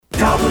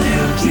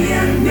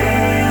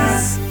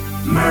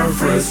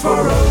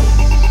Murfreesboro.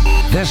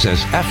 This is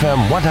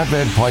FM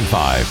 100.5,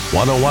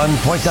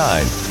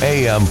 101.9,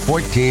 AM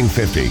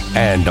 1450,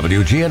 and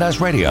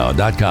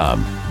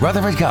WGNSradio.com.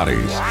 Rutherford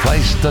County's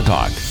place to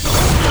talk.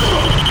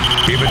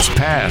 If it's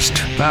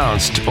passed,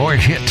 bounced, or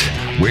hit,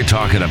 we're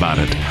talking about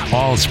it.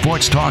 All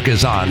sports talk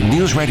is on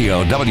News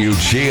Radio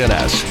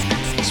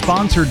WGNS.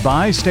 Sponsored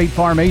by State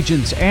Farm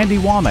agents Andy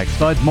Womack,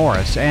 Bud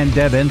Morris, and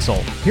Deb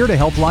Insel. Here to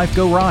help life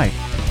go right.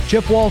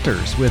 Chip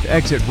Walters with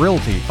Exit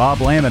Realty,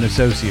 Bob Lamb and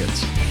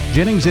Associates.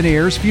 Jennings and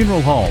Ayers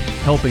Funeral Home,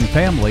 helping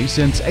families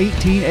since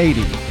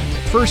 1880.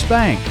 First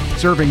Bank,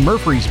 serving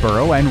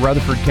Murfreesboro and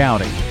Rutherford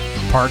County.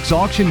 Parks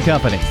Auction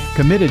Company,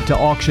 committed to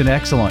auction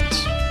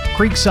excellence.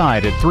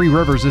 Creekside at Three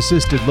Rivers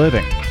Assisted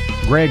Living.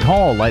 Greg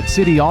Hall at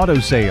City Auto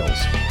Sales.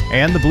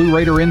 And the Blue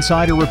Raider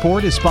Insider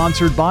Report is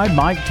sponsored by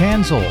Mike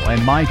Tanzel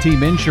and My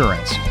Team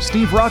Insurance,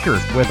 Steve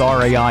Ruckert with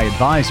RAI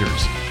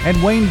Advisors,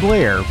 and Wayne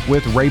Blair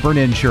with Rayburn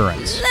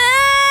Insurance.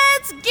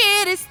 Let's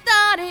get it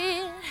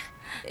started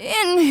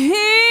in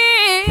here.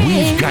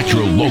 We've got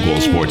your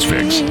local sports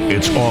fix.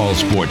 It's all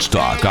sports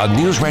talk on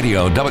News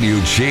Radio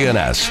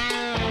WGNS.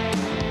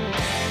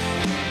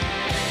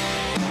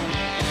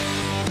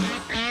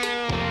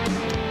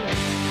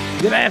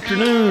 Good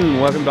afternoon.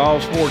 Welcome to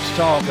All Sports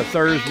Talk, a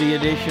Thursday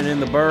edition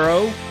in the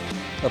borough.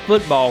 A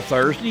football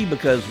Thursday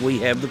because we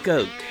have the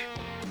coach,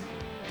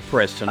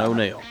 Preston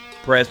O'Neill.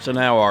 Preston,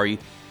 how are you?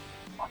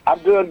 I'm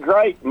doing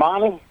great,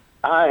 Monty.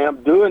 I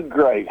am doing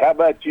great. How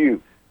about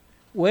you?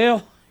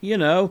 Well, you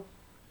know,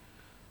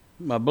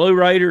 my Blue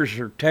Raiders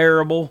are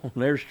terrible.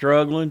 They're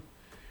struggling.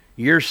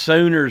 Your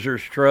Sooners are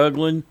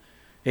struggling.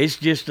 It's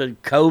just a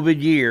COVID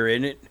year,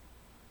 isn't it?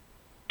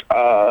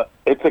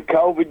 It's a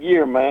COVID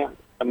year, man.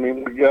 I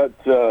mean, we got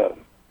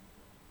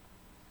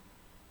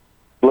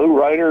Blue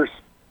Raiders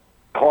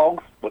close,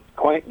 but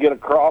can't get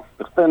across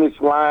the finish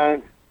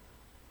line.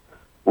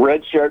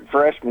 Redshirt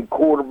freshman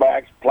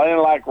quarterbacks playing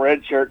like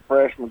redshirt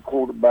freshman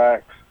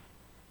quarterbacks.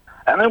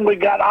 And then we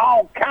got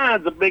all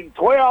kinds of Big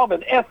 12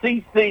 and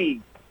SEC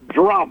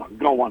drama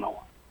going on.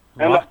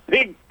 And the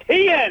Big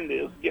 10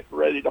 is getting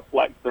ready to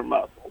flex their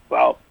muscles.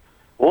 So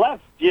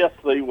let's just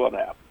see what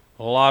happens.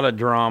 A lot of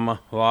drama.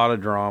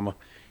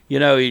 You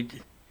know,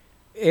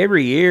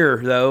 every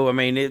year, though, I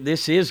mean,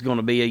 this is going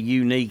to be a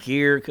unique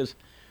year because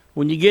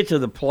when you get to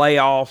the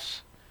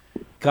playoffs,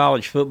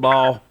 college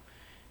football,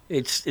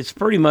 it's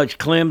pretty much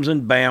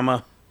Clemson,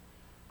 Bama,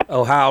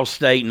 Ohio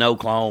State, and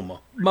Oklahoma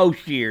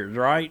most years,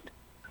 right?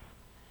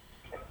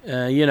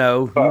 And,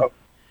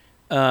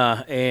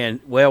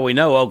 well, we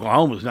know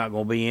Oklahoma's not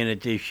going to be in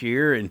it this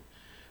year, and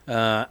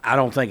I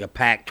don't think a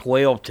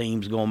Pac-12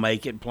 team's going to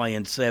make it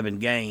playing 7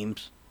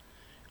 games.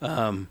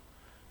 So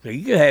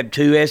you could have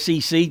 2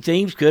 SEC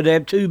teams, could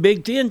have 2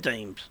 Big 10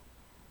 teams.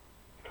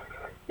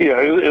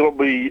 Yeah, it'll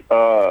be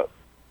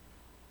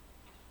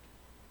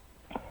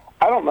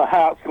I don't know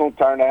how it's going to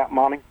turn out,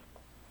 Monty.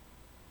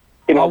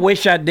 I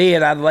wish I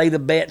did. I'd lay the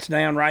bets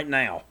down right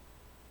now.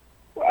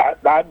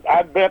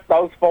 I'd bet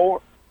those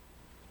 4.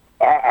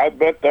 I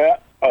bet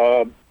that.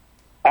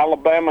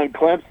 Alabama and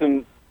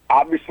Clemson,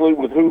 obviously,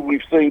 with who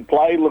we've seen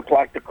play, look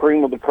like the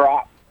cream of the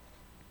crop.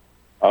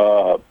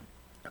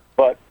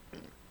 But,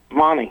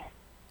 Monty,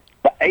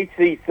 the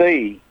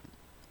ACC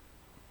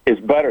is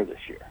better this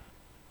year.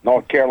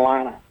 North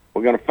Carolina,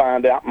 we're going to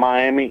find out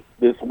Miami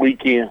this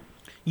weekend.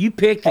 You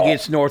picked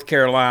against North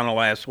Carolina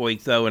last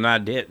week, though, and I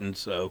didn't,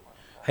 so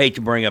hate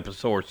to bring up a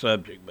sore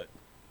subject. But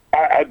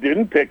I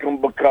didn't pick them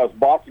because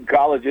Boston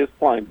College is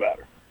playing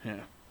better. Yeah.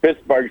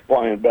 Pittsburgh's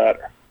playing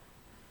better.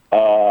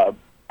 I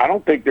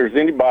don't think there's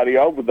anybody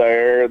over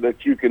there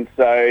that you can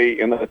say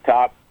in the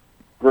top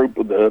group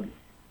of the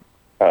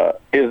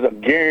is a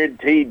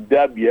guaranteed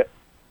W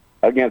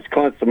against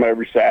Clemson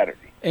every Saturday.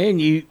 And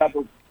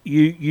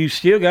you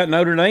still got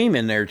Notre Dame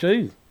in there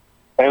too.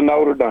 And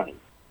Notre Dame.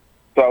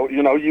 So,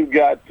 you know, you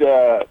got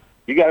a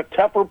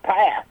tougher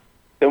path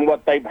than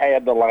what they've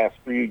had the last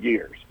few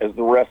years, as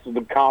the rest of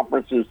the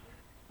conference has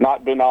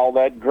not been all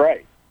that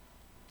great.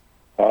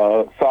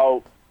 And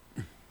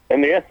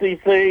the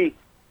SEC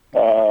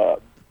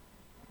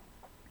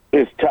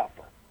is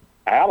tougher.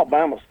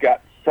 Alabama's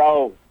got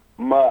so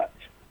much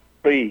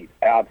speed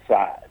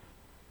outside,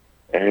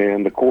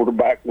 and the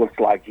quarterback looks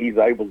like he's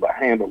able to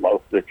handle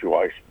those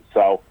situations.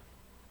 So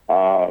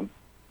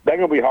they're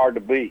going to be hard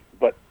to beat,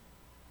 but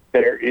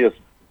there is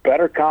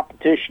better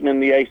competition in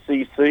the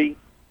ACC.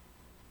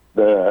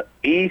 The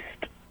East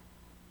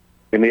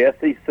in the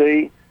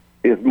SEC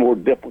is more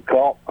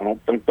difficult. I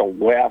don't think the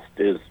West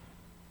is,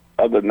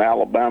 other than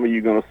Alabama,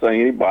 you're going to say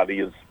anybody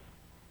is,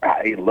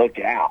 hey, look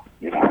out,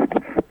 you know.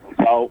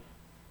 So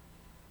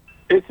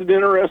it's an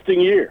interesting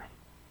year.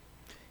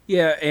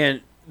 Yeah,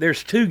 and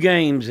there's 2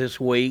 games this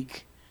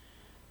week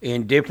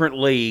in different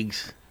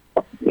leagues,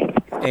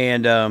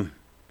 and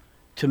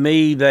to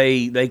me,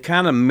 they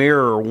kind of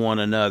mirror one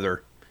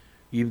another.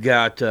 You've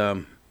got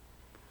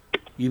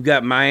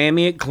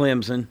Miami at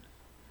Clemson.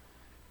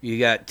 You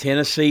got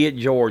Tennessee at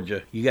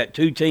Georgia. You got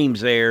 2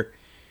 teams there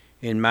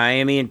in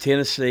Miami and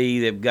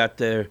Tennessee. They've got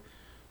their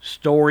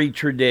storied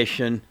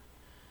tradition.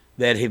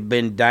 that have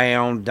been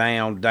down,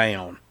 down,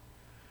 down.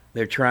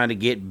 They're trying to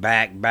get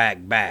back, back,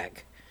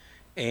 back.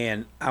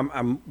 And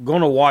I'm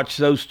going to watch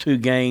those two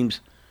games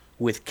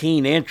with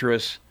keen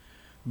interest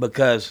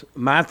because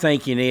my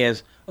thinking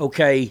is,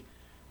 okay,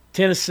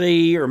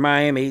 Tennessee or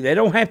Miami, they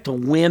don't have to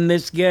win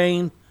this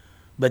game,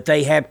 but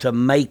they have to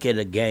make it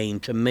a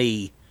game to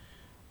me.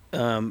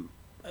 And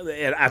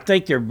I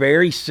think they're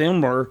very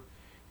similar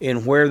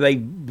in where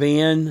they've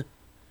been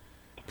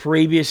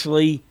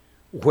previously,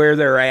 where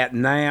they're at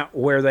now,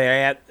 where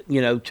they're at,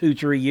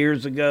 2-3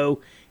 years ago,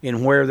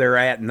 and where they're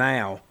at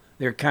now.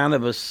 They're kind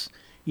of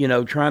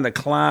trying to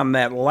climb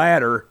that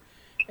ladder,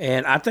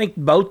 and I think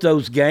both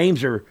those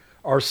games are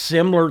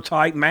similar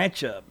type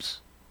matchups.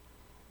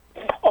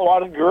 Oh,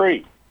 I'd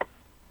agree.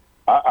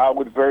 I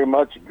would very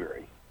much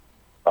agree.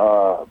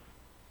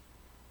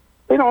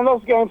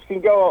 Those games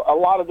can go a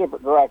lot of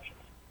different directions.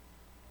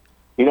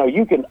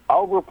 You can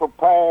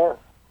over-prepare,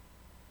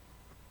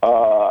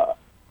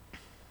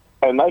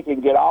 and they can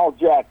get all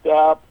jacked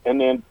up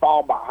and then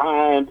fall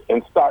behind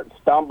and start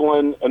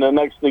stumbling, and the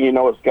next thing you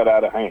know, it's got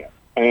out of hand.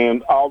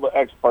 And all the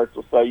experts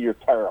will say you're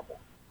terrible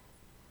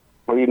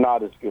or you're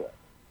not as good.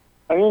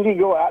 And then you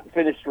go out and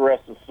finish the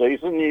rest of the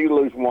season, and you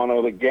lose one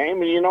other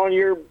game, and you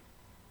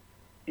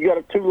got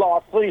a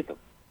 2-loss season.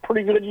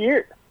 Pretty good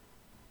year.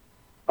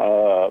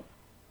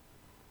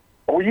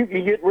 Or you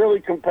can get really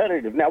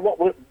competitive. Now, what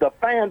both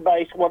fan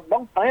bases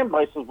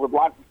would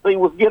like to see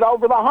was get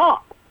over the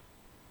hump.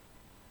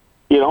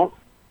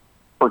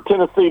 For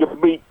Tennessee to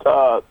beat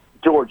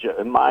Georgia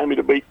and Miami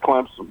to beat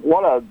Clemson.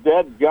 What a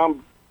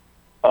dead-gum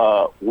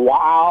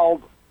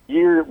wild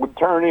year it would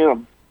turn in if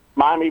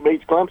Miami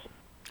beats Clemson.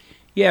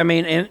 Yeah,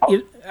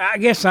 I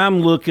guess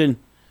I'm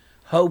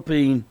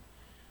hoping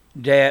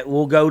that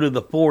we'll go to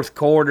the fourth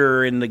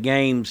quarter in the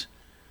games.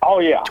 Oh,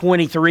 yeah.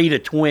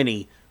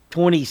 23-20,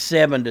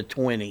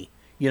 27-20,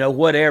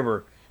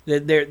 whatever.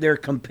 They're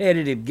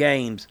competitive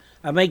games.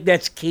 I think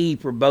that's key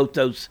for both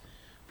those,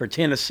 for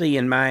Tennessee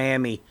and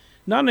Miami.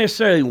 Not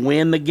necessarily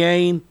win the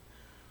game,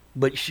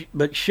 but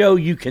show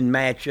you can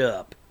match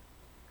up.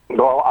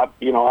 Well, of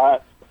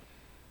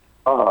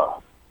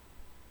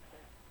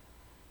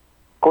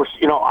course,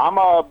 I'm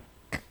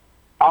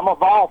a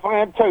Vol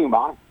fan too,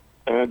 man.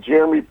 And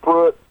Jeremy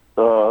Pruitt,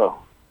 I'm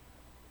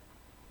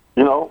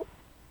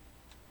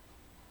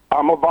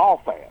a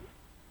Vol fan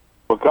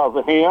because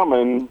of him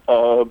and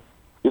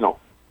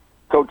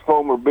Coach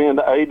Fulmer being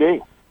the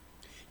AD.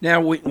 Now,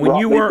 when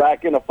you were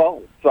back in the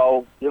fold,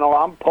 so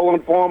I'm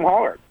pulling for him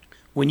hard.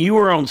 When you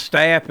were on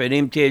staff at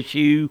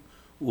MTSU,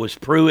 was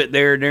Pruitt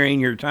there during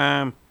your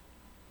time?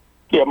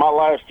 Yeah, my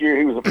last year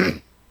he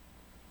was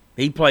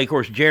He played, of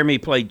course, Jeremy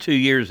played 2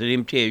 years at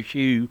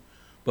MTSU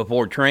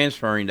before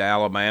transferring to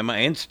Alabama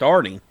and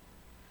starting,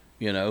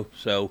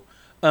 So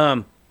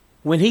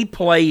when he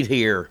played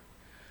here,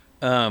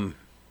 I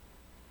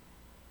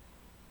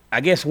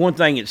guess one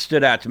thing that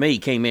stood out to me, he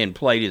came in and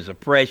played as a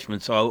freshman,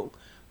 so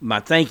my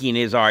thinking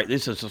is, all right,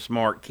 this is a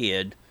smart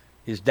kid.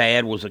 His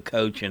dad was a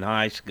coach in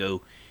high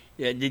school.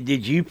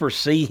 Did you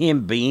foresee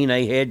him being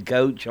a head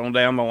coach on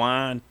down the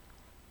line?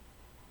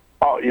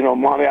 Oh,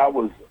 Monty,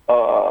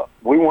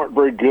 we weren't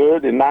very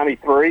good in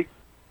 '93.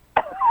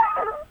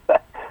 I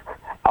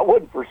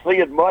wasn't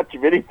foreseeing much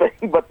of anything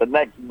but the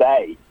next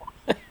day.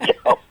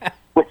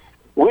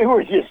 We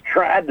were just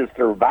trying to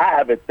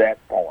survive at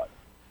that point.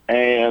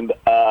 And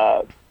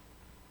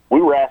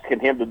we were asking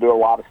him to do a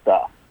lot of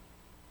stuff.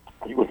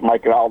 He was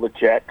making all the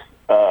checks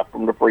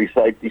from the free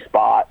safety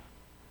spot,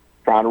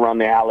 trying to run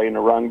the alley in the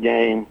run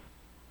game.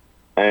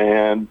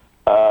 And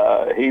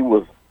he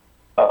was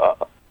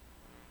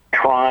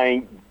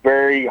trying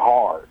very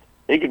hard.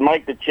 He could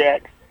make the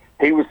checks.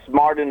 He was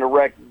smart in the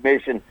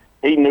recognition.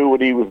 He knew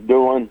what he was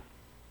doing,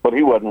 but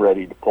he wasn't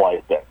ready to play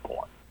at that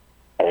point.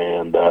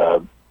 And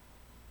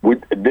we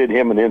did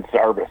him an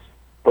in-service,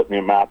 putting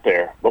him out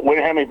there. But we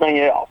didn't have anything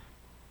else.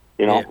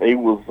 Yeah. He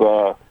was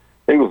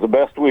the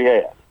best we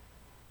had.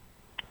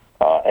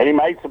 And he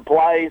made some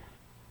plays.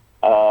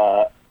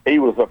 He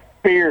was a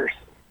fierce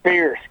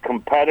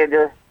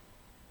competitor,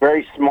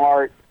 very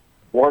smart,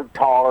 worked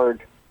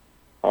hard.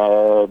 He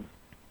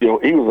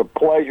was a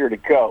pleasure to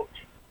coach.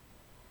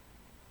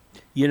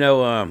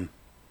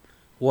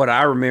 What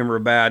I remember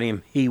about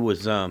him, he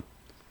was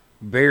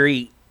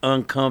very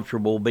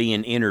uncomfortable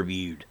being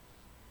interviewed.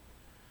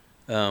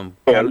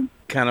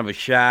 Kind of a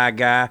shy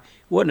guy.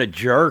 Wasn't a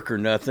jerk or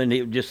nothing.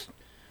 It just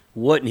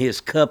wasn't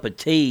his cup of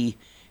tea.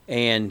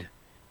 And,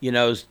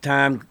 as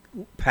time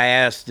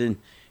passed and,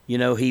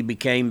 he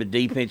became the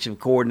defensive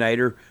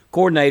coordinator.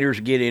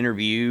 Coordinators get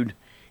interviewed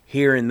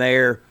here and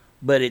there,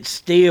 but it's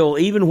still,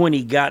 even when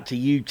he got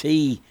to UT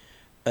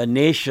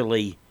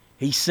initially,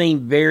 he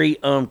seemed very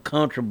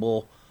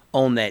uncomfortable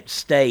on that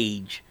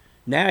stage.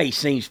 Now he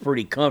seems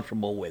pretty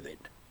comfortable with it.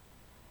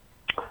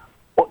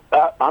 Well,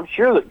 I'm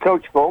sure that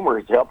Coach Fulmer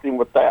has helped him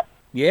with that.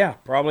 Yeah,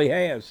 probably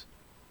has.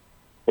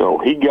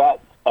 He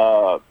got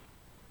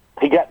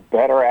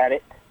better at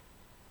it.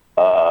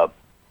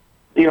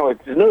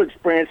 It's a new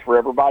experience for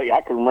everybody.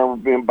 I can remember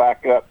being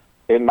back up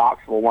in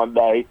Knoxville one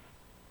day,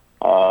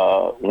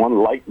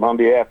 One late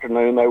Monday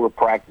afternoon, they were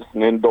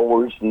practicing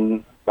indoors,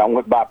 and I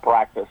went by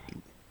practice.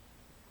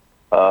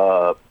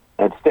 And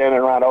standing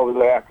right over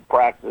there after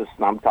practice,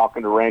 and I'm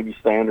talking to Randy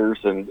Sanders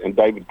and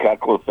David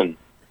Cutcliffe, and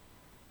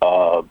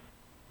Coach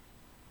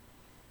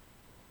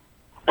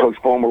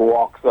Fulmer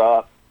walks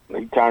up, and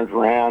he turns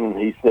around, and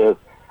he says,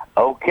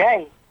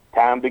 "Okay,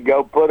 time to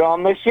go put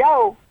on the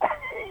show,"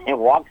 and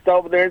walks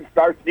over there and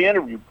starts the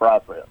interview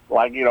process.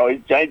 Like,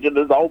 he's changing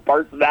his whole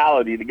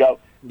personality to go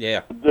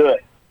do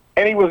it.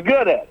 And he was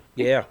good at it.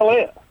 Yeah. He still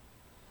is.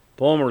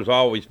 Fulmer's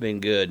always been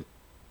good.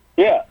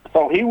 Yeah,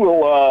 so he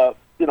will,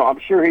 I'm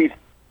sure he's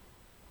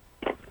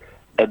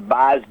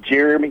advised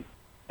Jeremy,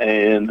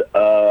 and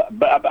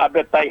but I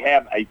bet they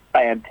have a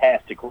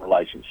fantastic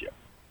relationship.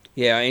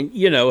 Yeah, and,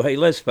 hey,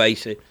 let's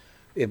face it.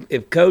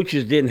 If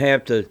coaches didn't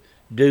have to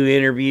do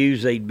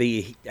interviews, they'd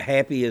be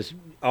happy as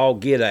all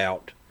get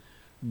out.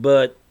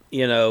 But,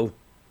 they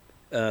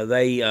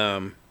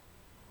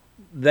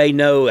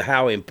know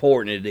how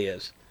important it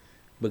is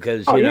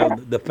because,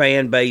 the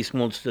fan base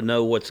wants to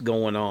know what's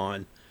going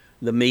on.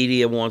 The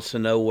media wants to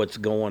know what's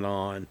going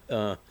on.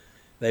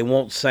 They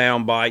want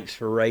sound bites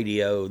for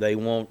radio. They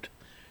want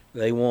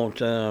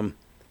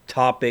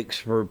topics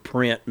for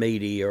print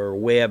media or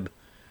web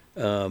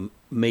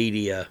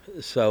media.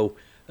 So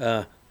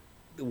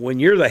when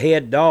you're the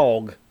head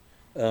dog,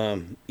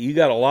 you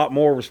got a lot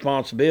more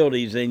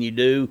responsibilities than you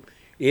do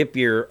if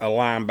you're a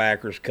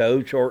linebackers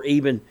coach or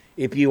even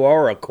if you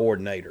are a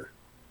coordinator.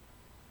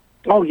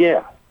 Oh,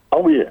 yeah.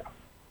 I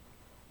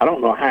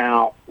don't know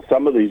how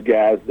some of these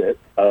guys that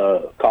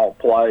call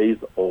plays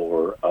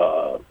or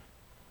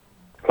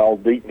call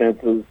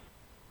defenses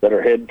that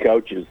are head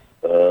coaches,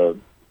 I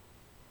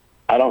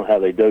don't know how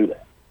they do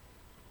that.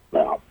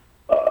 Now,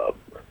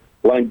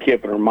 Lane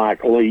Kiffin or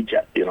Mike Leach,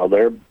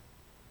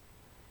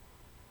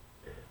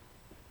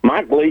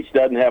 Mike Leach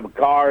doesn't have a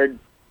card.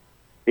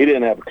 He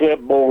didn't have a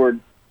clipboard.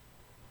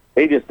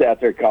 He just out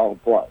there calling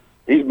plays.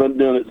 He's been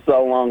doing it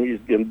so long, he's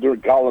been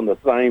calling the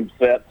same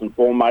sets and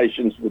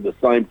formations with the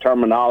same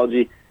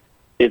terminology.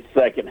 It's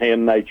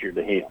secondhand nature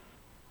to him.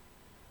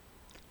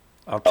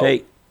 I'll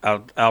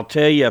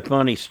tell you a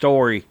funny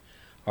story.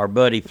 Our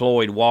buddy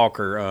Floyd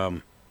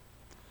Walker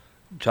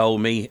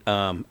told me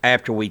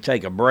after we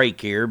take a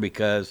break here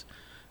because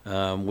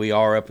we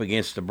are up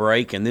against the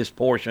break, and this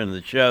portion of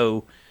the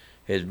show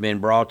has been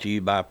brought to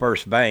you by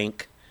First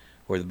Bank,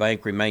 where the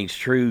bank remains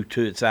true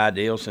to its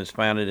ideals since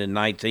founded in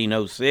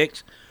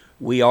 1906.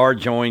 We are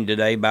joined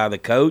today by the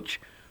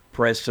coach,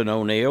 Preston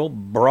O'Neill,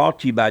 brought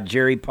to you by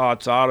Jerry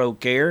Potts Auto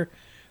Care.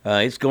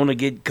 It's going to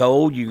get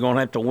cold. You're going to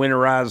have to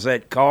winterize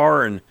that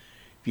car, and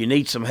if you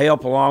need some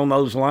help along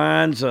those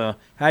lines,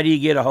 how do you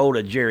get a hold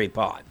of Jerry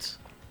Potts?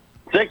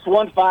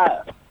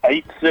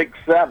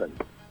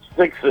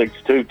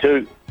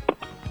 615-867-6622.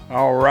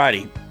 All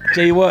righty.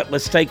 Tell you what,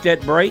 let's take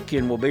that break,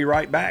 and we'll be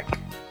right back.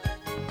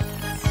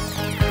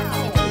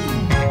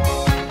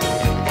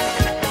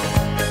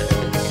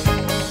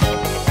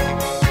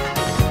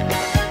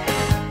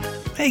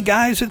 Hey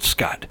guys, it's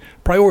Scott.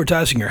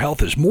 Prioritizing your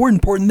health is more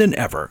important than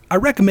ever. I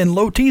recommend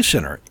Low T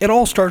Center. It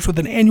all starts with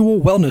an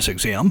annual wellness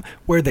exam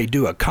where they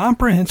do a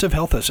comprehensive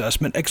health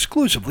assessment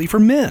exclusively for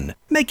men,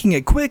 making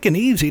it quick and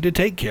easy to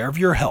take care of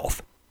your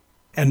health.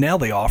 And now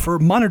they offer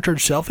monitored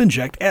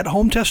self-inject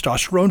at-home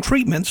testosterone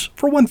treatments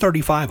for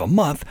 $135 a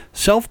month,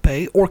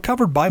 self-pay, or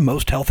covered by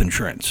most health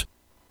insurance.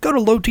 Go to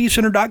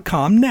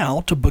lowtcenter.com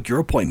now to book your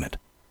appointment.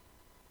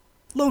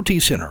 Low T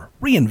Center,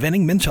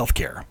 reinventing men's health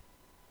care.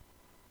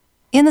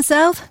 In the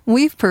South,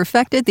 we've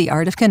perfected the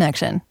art of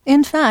connection.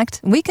 In fact,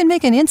 we can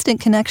make an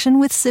instant connection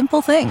with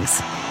simple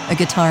things. A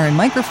guitar and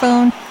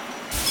microphone,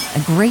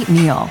 a great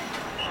meal,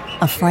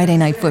 a Friday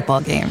night football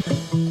game.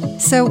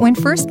 So when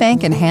First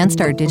Bank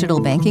enhanced our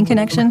digital banking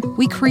connection,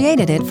 we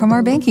created it from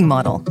our banking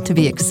model to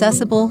be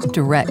accessible,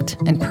 direct,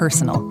 and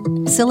personal.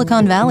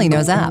 Silicon Valley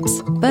knows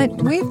apps, but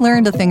we've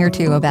learned a thing or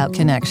two about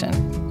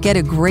connection. Get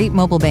a great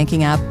mobile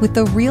banking app with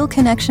the real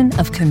connection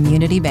of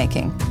community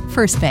banking.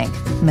 First Bank,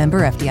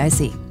 member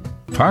FDIC.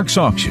 Parks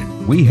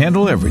Auction. We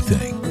handle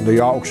everything. The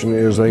auction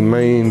is a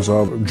means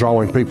of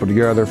drawing people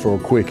together for a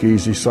quick,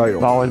 easy sale.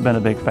 I've always been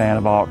a big fan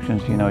of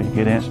auctions. You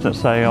get instant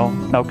sale,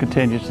 no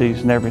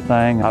contingencies and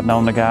everything. I've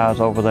known the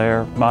guys over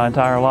there my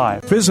entire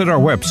life. Visit our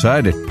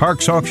website at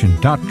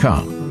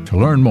parksauction.com to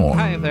learn more.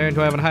 Hi there,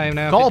 do I have a home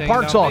now? Call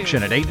Parks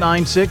Auction at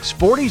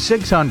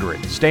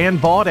 896-4600. Stan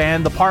Vaught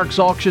and the Parks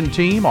Auction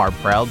team are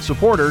proud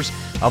supporters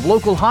of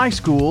local high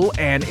school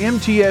and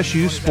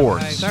MTSU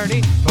sports.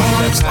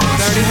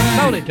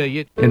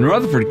 In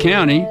Rutherford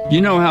County,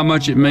 you know how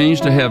much it means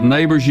to have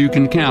neighbors you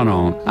can count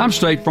on. I'm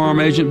State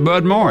Farm Agent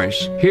Bud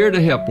Morris, here to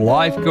help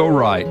life go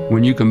right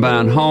when you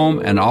combine home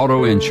and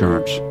auto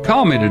insurance.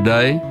 Call me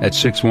today at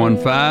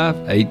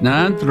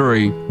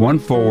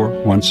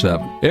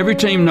 615-893-1417. Every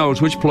team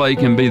knows which play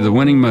can be the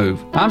winning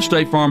move. I'm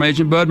State Farm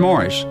Agent Bud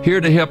Morris,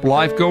 here to help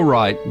life go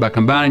right by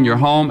combining your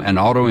home and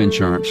auto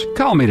insurance.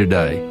 Call me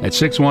today at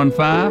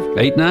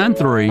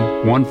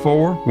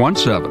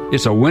 615-893-1417.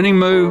 It's a winning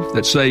move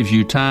that saves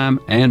you time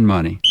and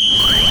money.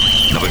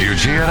 WGNS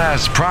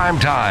WGNS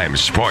Primetime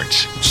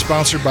Sports.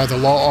 Sponsored by the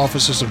law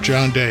offices of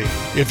John Day.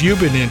 If you've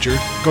been injured,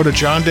 go to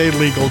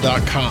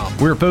johndaylegal.com.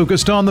 We're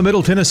focused on the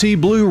Middle Tennessee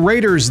Blue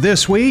Raiders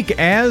this week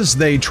as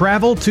they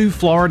travel to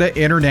Florida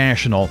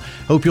International.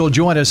 Hope you'll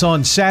join us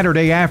on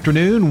Saturday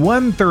afternoon,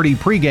 1:30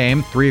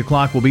 pregame. 3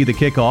 o'clock will be the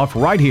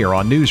kickoff right here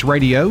on News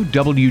Radio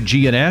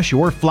WGNS,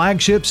 your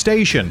flagship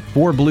station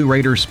for Blue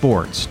Raider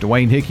sports.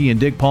 Dwayne Hickey and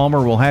Dick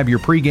Palmer will have your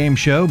pregame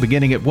show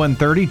beginning at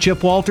 1:30.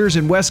 Chip Walters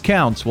and Wes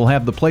Counts will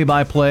have the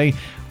play-by-play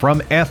from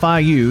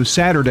FIU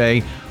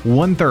Saturday,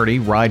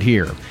 1:30 right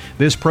here.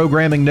 This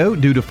programming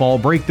note, due to fall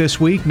break this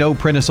week, no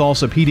Prentice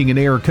Allsup Heating and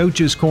Air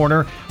Coaches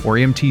Corner or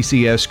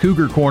MTCS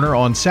Cougar Corner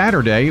on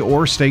Saturday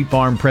or State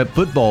Farm Prep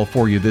football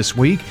for you this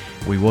week.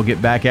 We will get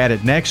back at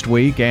it next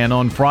week, and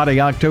on Friday,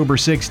 October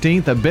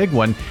 16th, a big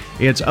one.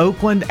 It's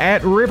Oakland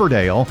at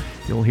Riverdale.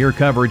 You'll hear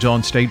coverage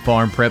on State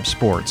Farm Prep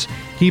Sports.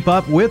 Keep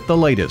up with the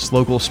latest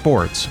local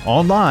sports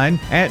online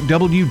at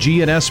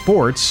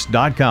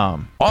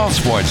WGNSSports.com. All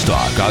sports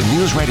talk on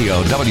News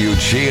Radio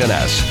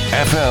WGNS,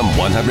 FM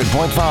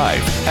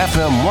 100.5,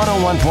 FM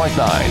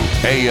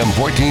 101.9, AM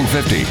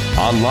 1450,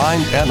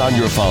 online and on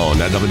your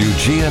phone at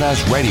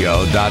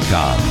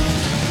WGNSradio.com.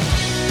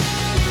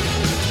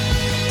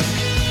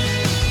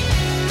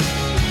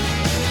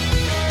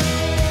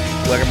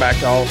 Welcome back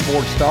to All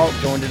Sports Talk,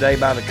 joined today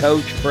by the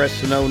coach,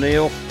 Preston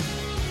O'Neill.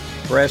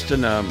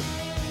 Preston,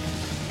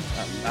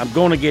 I'm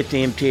going to get to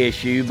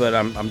MTSU, but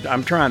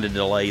I'm trying to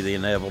delay the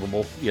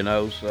inevitable,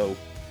 so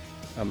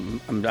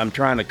I'm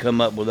trying to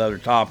come up with other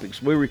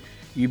topics.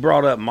 You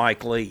brought up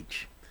Mike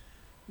Leach.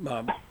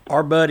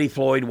 Our buddy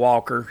Floyd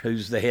Walker,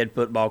 who's the head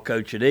football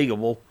coach at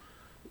Eagleville,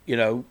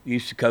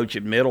 used to coach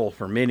at Middle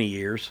for many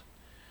years,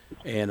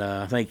 and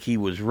I think he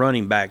was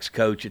running backs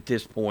coach at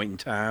this point in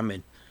time,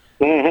 and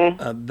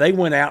they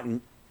went out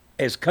and,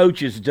 as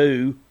coaches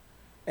do,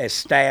 as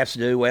staffs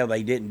do, well,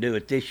 they didn't do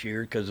it this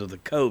year because of the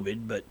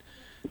COVID, but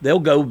they'll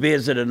go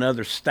visit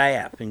another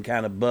staff and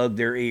kind of bug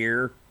their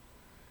ear,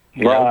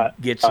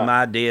 get some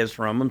ideas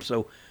from them.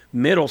 So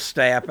Middle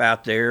staff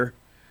out there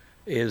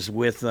is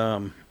with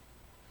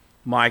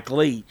Mike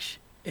Leach,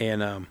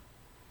 and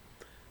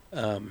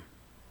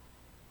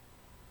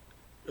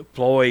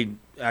Floyd,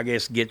 I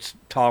guess, gets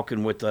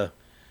talking with the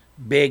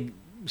big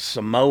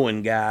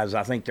Samoan guys.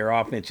 I think their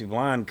offensive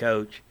line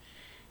coach,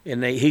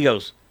 and he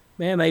goes,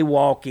 man, they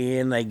walk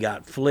in, they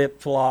got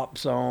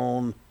flip-flops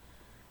on,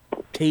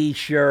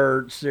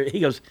 T-shirts.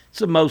 He goes, it's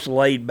the most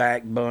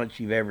laid-back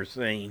bunch you've ever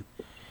seen.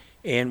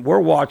 And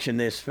we're watching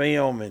this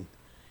film, and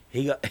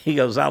he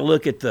goes, I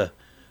look at the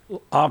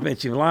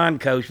offensive line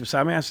coach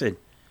beside me. I said,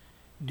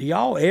 do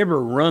y'all ever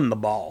run the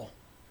ball?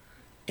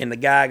 And the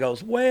guy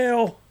goes,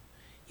 well,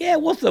 yeah,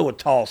 we'll throw a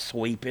toss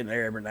sweep in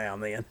there every now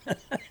and then.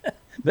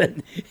 But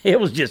it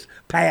was just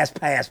pass.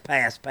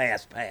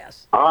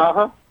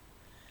 Uh-huh.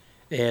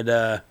 And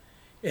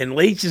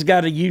Leach has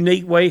got a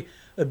unique way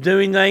of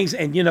doing things,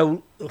 and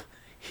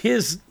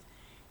his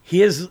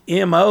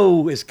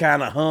MO is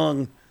kind of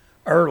hung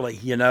early.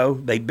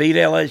 They beat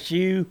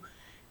LSU,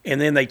 and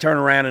then they turn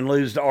around and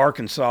lose to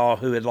Arkansas,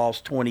 who had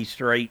lost 20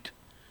 straight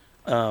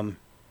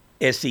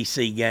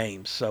SEC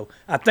games. So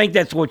I think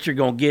that's what you're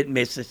going to get in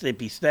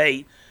Mississippi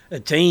State, a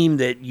team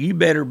that you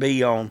better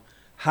be on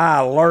high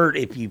alert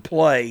if you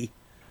play,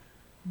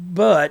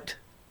 but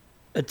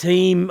a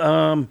team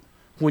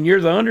when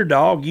you're the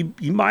underdog,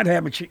 you might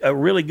have a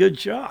really good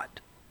shot.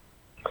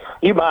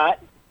 You might.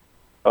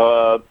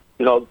 Their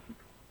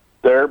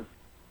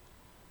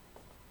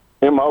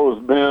MO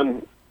has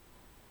been,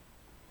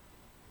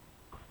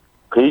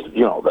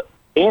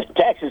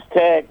 Texas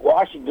Tech,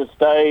 Washington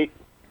State,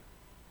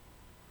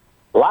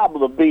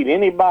 liable to beat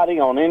anybody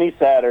on any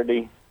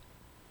Saturday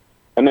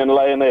and then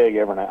lay an egg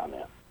every now and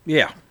then.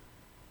 Yeah.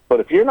 But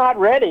if you're not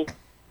ready,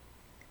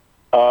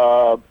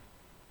 you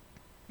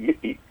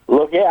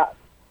look out.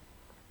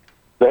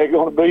 They're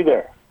going to be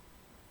there.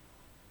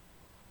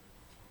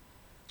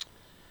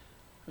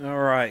 All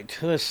right,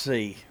 let's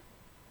see.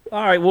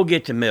 All right, we'll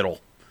get to Middle.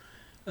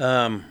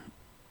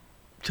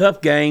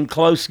 Tough game,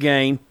 close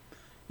game.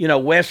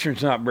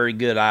 Western's not very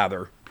good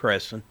either,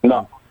 Preston.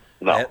 No.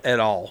 At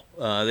all.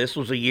 This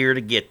was a year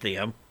to get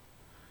them.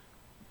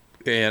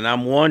 And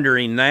I'm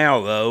wondering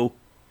now, though,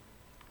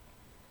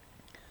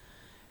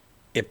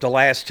 if the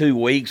last 2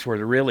 weeks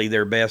were really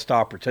their best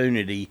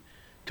opportunity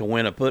to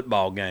win a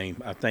football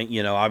game. I think,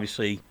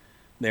 obviously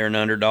they're an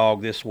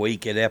underdog this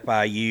week at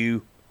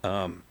FIU.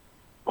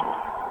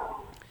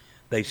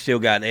 They've still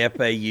got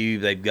FAU.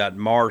 They've got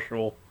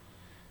Marshall.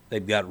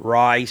 They've got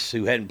Rice,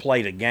 who hadn't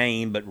played a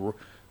game, but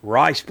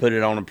Rice put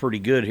it on them pretty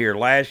good here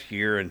last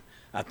year, and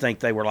I think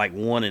they were like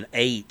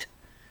 1-8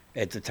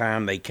 at the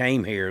time they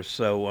came here.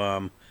 So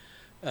I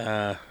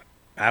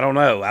don't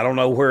know. I don't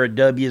know where a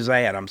W's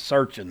at. I'm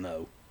searching,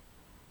 though.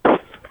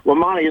 Well,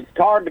 Monty, it's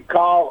hard to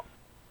call.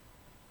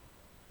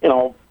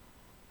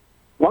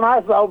 When I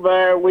was over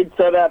there, we'd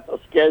set out the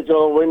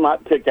schedule. We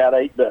might pick out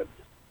 8 W's.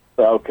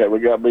 So, okay, we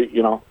got to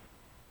be,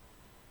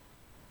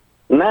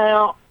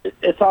 Now,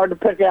 it's hard to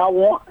pick out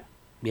one.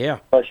 Yeah.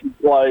 Unless you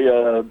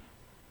play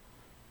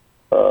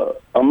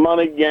a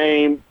money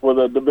game with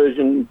a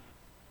Division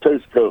II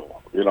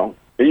school, so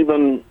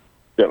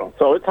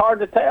it's hard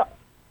to tell.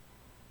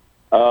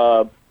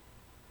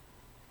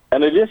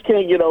 And they just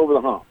can't get over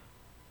the hump.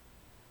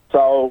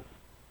 So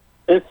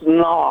it's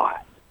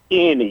not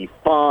any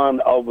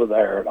fun over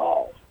there at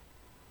all.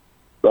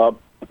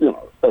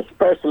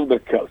 Especially the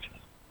coaches.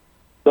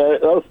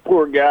 Those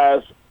poor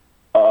guys,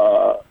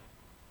 God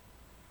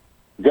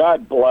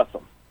bless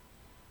them.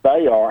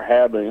 They are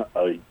having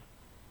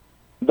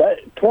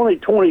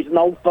 2020 is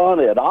no fun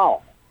at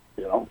all.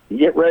 You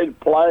get ready to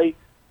play.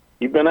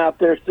 You've been out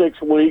there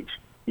 6 weeks.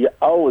 You're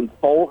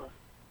 0-4,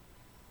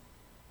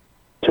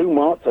 2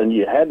 months, and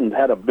you hadn't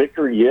had a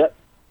victory yet.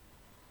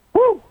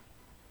 Woo!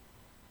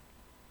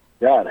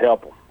 God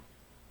help them.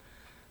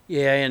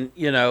 Yeah, and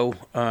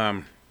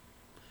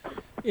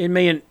and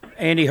me and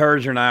Andy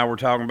Herzer and I were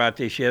talking about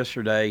this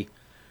yesterday.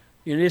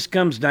 This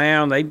comes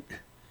down.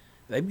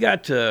 They've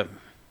got to.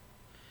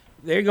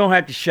 They're going to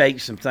have to shake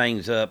some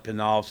things up in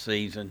the off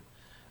season.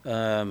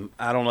 I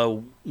don't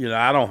know.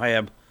 I don't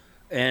have,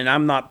 and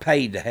I'm not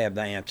paid to have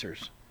the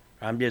answers.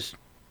 I'm just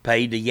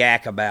paid to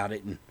yak about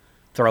it and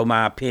throw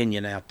my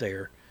opinion out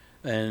there,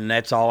 and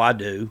that's all I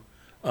do.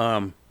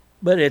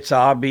 But it's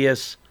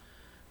obvious.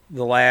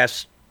 The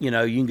last, you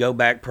can go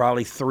back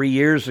probably 3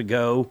 years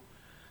ago.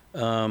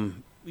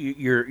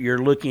 You're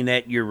looking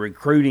at your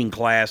recruiting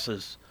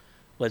classes,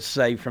 let's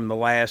say from the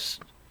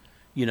last,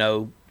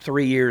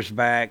 3 years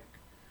back,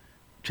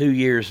 2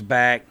 years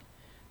back,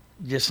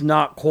 just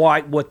not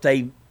quite what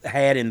they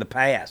had in the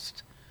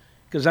past.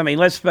 Because,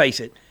 let's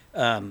face it,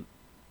 1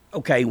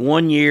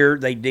 year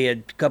they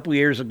did, a couple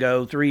years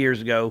ago, 3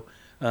 years ago,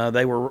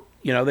 they were,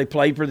 they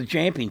played for the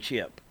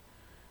championship.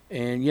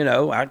 And,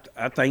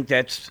 I think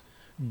that's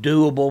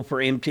doable for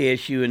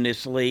MTSU in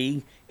this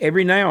league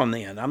every now and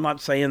then. I'm not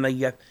saying they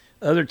got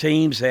other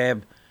teams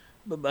have,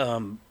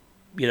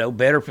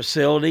 better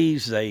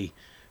facilities. They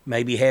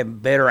maybe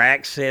have better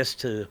access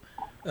to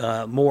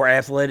more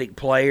athletic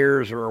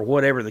players or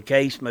whatever the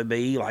case may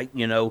be, like,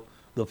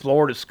 the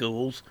Florida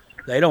schools.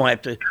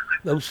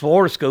 Those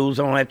Florida schools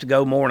don't have to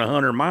go more than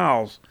 100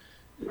 miles,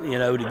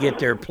 to get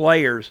their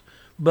players.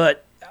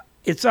 But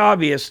it's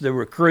obvious the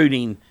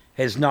recruiting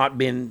has not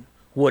been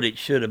what it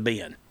should have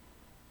been.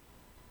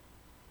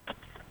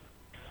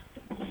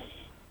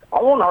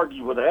 I won't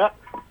argue with that.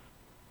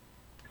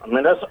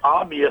 That's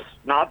obvious,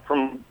 not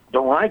from the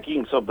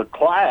rankings of the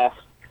class,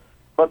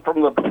 but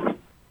from the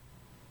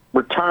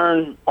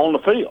return on the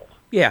field.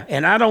 Yeah,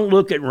 and I don't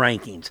look at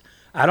rankings.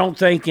 I don't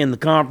think in the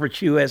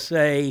Conference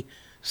USA,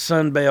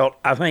 Sun Belt,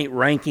 I think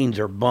rankings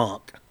are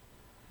bunk.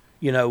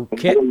 In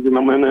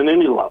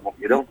any level,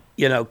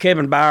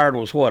 Kevin Byard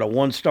was, a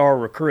one-star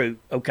recruit?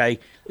 Okay,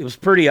 it was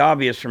pretty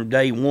obvious from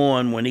day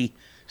one when he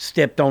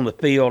stepped on the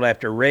field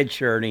after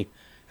redshirting,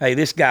 hey,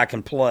 this guy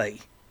can play.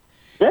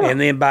 Yeah. And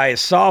then by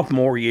his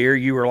sophomore year,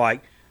 you were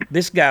like,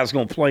 this guy's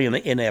going to play in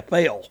the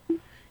NFL,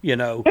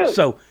 Yeah.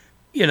 So,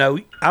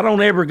 I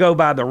don't ever go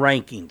by the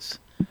rankings.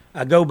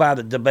 I go by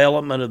the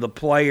development of the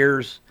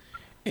players,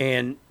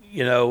 and,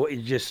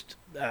 it's just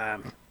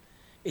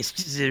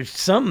there's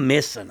something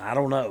missing. I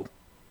don't know.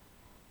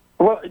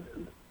 Well,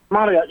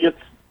 Monty, it's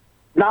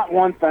not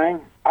one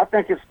thing. I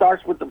think it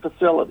starts with the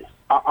facilities.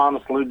 I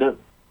honestly do.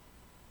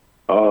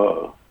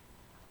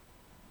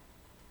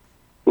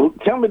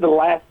 Tell me the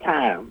last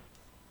time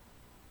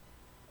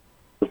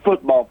the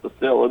football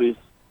facilities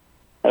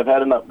have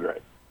had an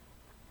upgrade.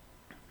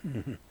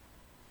 Mm-hmm.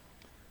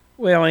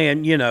 Well,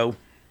 and,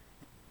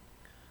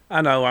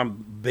 I know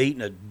I'm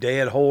beating a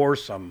dead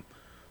horse. I'm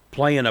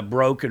playing a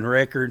broken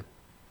record.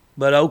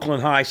 But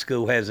Oakland High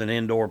School has an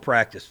indoor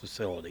practice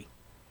facility.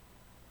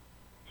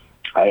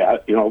 I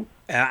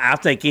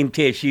think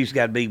MTSU's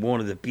got to be one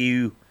of the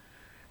few,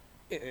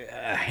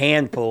 a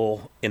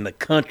handful in the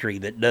country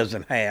that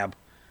doesn't have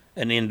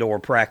an indoor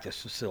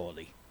practice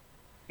facility.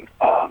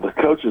 The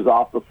coaches'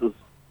 offices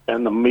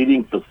and the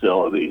meeting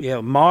facilities.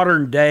 Yeah,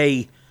 modern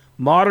day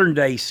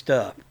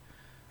stuff.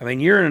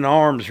 You're in an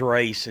arms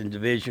race in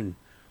Division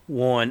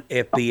I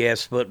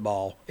FBS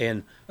football,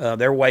 and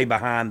they're way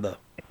behind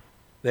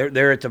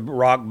they're at the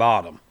rock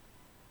bottom.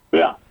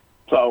 Yeah.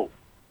 So,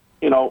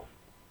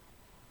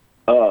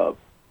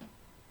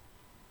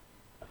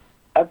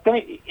 I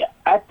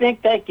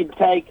think they can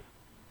take.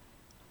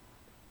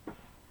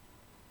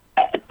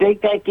 I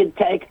think they could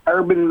take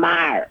Urban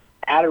Meyer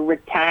out of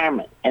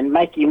retirement and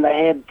make him the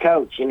head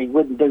coach, and he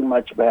wouldn't do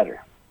much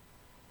better.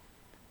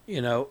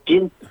 You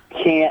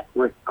can't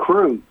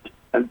recruit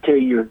until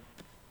you're.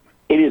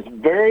 It is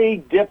very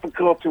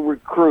difficult to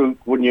recruit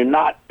when you're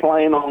not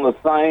playing on the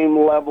same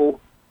level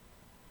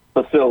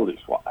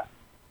facilities-wise.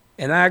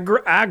 And I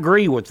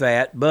agree with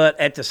that, but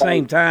at the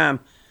same time,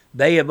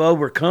 they have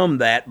overcome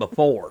that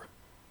before.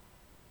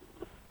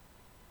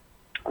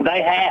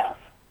 They have.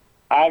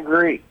 I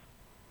agree.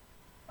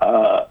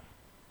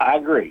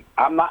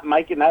 I'm not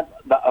making that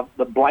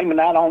the blaming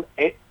that on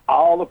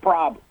all the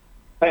problems.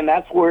 And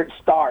that's where it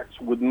starts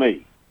with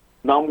me.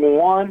 Number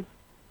one,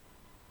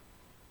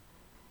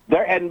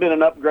 there hadn't been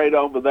an upgrade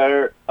over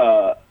there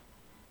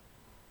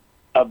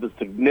of the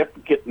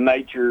significant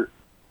nature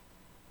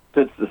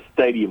since the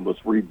stadium was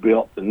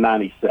rebuilt in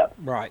 '97.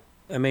 Right.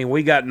 I mean,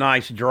 we got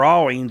nice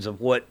drawings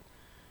of what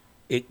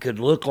it could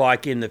look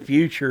like in the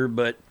future,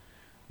 but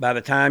by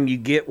the time you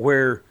get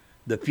where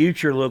the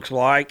future looks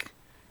like,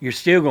 you're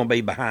still going to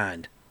be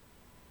behind.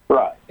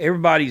 Right.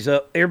 Everybody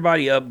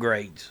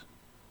upgrades.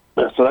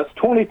 So that's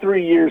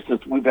 23 years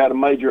since we've had a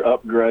major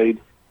upgrade.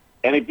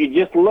 And if you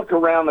just look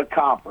around the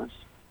conference,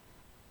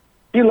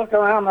 you look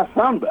around the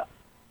Sun Belt.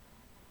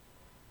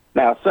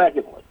 Now,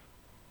 secondly,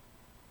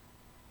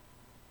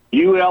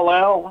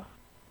 ULL,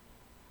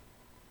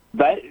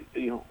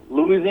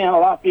 Louisiana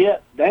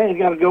Lafayette, they ain't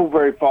got to go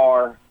very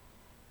far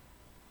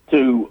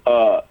to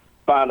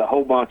find a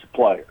whole bunch of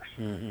players.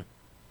 Mm-hmm.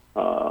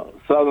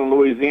 Southern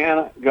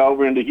Louisiana, go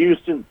over into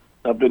Houston,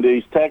 up into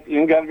East Texas, you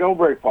ain't got to go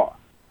very far.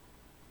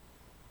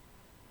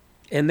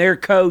 And their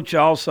coach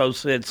also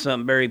said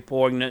something very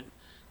poignant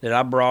that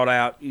I brought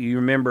out. You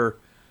remember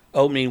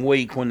opening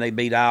week when they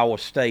beat Iowa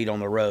State on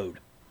the road.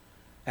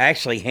 I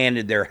actually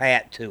handed their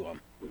hat to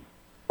them.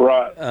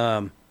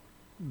 Right.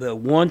 The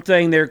one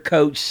thing their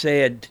coach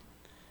said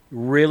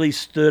really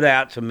stood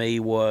out to me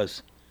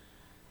was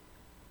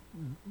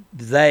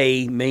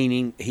they,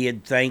 meaning he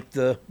had thanked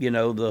your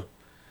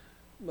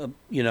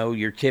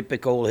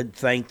typical, had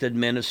thanked the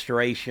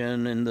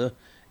administration and the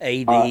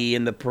AD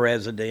and the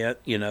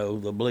president,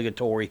 the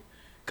obligatory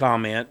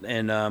comment,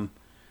 and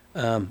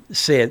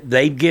said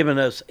they've given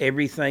us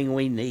everything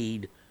we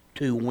need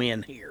to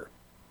win here.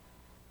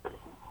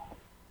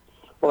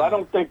 Well, I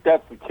don't think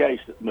that's the case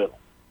at Middle.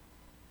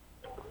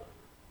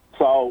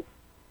 So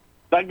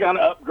they got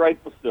to upgrade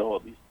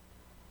facilities.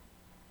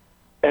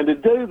 And to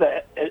do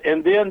that,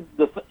 and then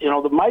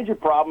the major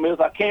problem is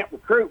I can't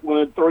recruit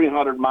within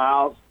 300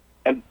 miles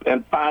and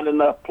find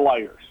enough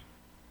players.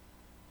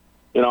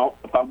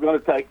 If I'm going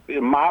to take,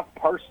 in my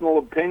personal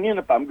opinion,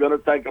 if I'm going to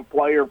take a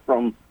player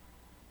from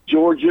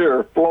Georgia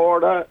or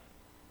Florida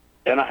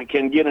and I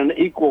can get an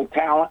equal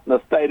talent in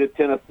the state of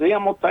Tennessee,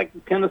 I'm going to take the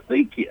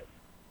Tennessee kid.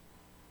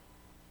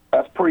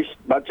 That's pretty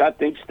much, I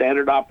think,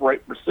 standard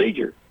operate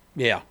procedure.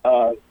 Yeah.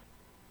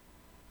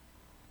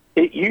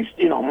 It used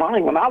to,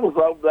 when I was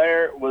over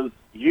there, it was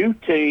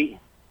UT,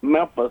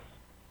 Memphis,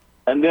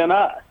 and then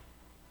us.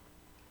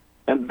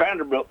 And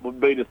Vanderbilt would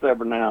beat us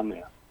every now and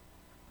then.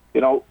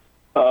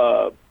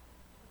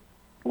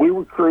 We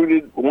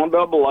recruited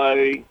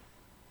 1AA,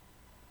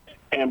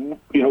 and,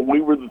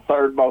 we were the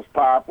third most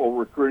powerful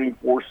recruiting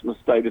force in the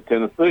state of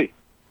Tennessee.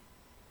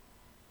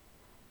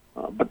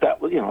 But that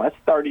was, that's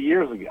 30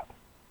 years ago.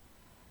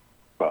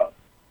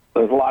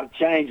 There's a lot of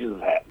changes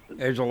that happen.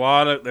 There's a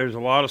lot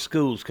of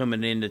schools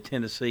coming into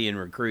Tennessee and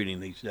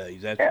recruiting these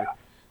days.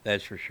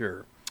 That's for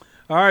sure.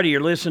 All righty, you're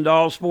listening to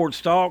All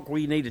Sports Talk.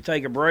 We need to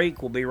take a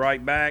break. We'll be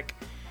right back,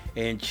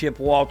 and Chip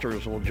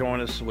Walters will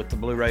join us with the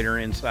Blue Raider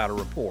Insider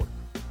Report.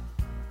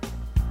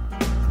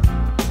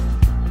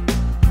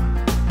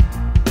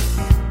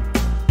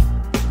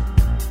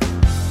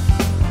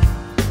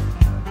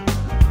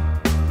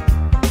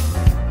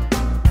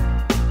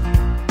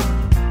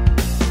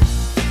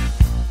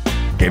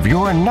 If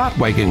you're not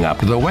waking up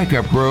to the Wake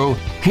Up Crew,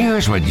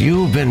 here's what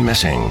you've been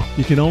missing.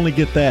 You can only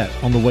get that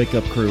on the Wake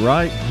Up Crew,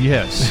 right?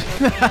 Yes.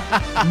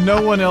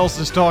 No one else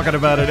is talking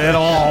about it at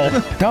all.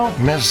 Don't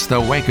miss the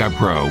Wake Up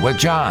Crew with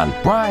John,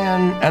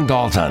 Brian, and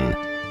Dalton.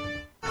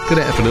 Good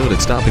afternoon.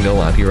 It's Stop and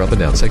Go out here up and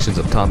down sections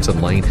of Thompson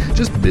Lane.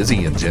 Just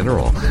busy in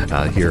general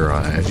here,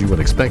 as you would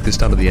expect this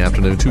time of the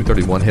afternoon.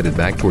 231 headed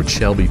back towards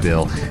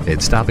Shelbyville.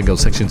 It's Stop and Go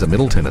sections of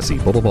Middle Tennessee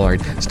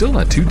Boulevard. Still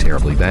not too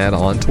terribly bad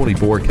on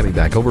 24 coming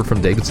back over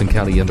from Davidson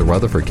County into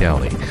Rutherford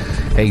County.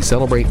 Hey,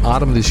 celebrate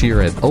autumn this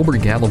year at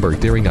Obergatlinburg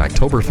during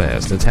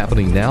Oktoberfest. It's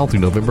happening now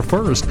through November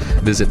 1st.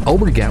 Visit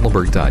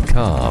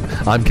Obergatlinburg.com.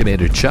 I'm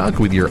Commander Chuck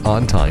with your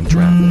on-time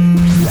traffic.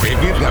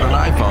 If you've got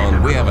an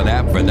iPhone, we have an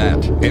app for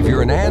that. If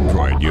you're an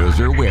Android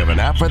user, we have an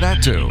app for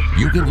that too.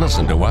 You can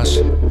listen to us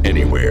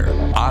anywhere,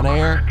 on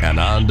air and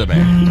on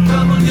demand.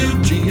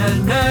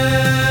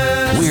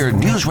 WGNS. We're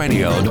News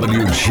Radio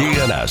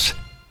WGNS.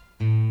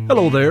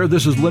 Hello there,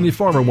 this is Lenny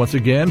Farmer once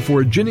again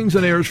for Jennings &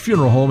 Ayers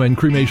Funeral Home and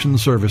Cremation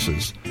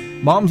Services.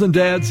 Moms and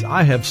dads,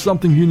 I have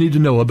something you need to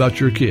know about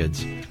your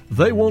kids.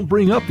 They won't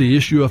bring up the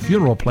issue of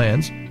funeral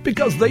plans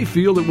because they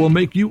feel it will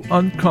make you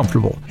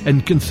uncomfortable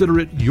and consider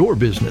it your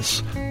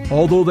business.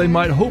 Although they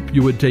might hope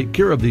you would take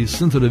care of these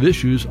sensitive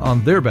issues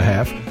on their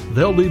behalf,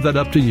 they'll leave that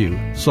up to you.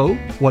 So,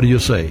 what do you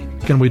say?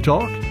 Can we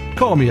talk?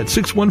 Call me at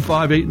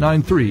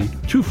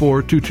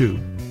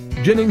 615-893-2422.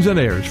 Jennings &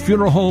 Ayers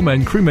Funeral Home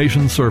and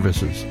Cremation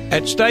Services.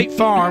 At State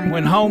Farm,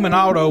 when home and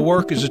auto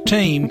work as a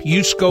team,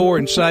 you score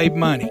and save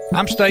money.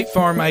 I'm State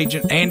Farm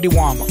agent Andy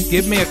Wama.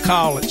 Give me a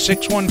call at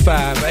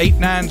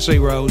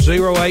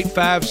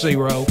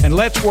 615-890-0850 and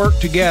let's work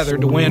together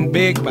to win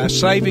big by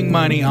saving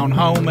money on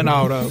home and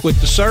auto.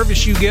 With the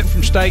service you get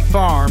from State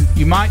Farm,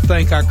 you might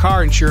think our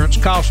car insurance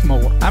costs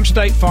more. I'm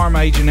State Farm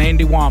agent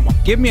Andy Wama.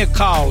 Give me a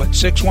call at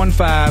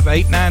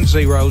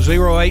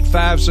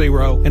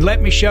 615-890-0850 and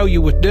let me show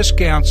you with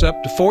discounts up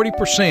to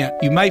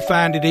 40%. You may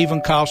find it even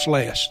costs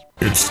less.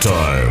 It's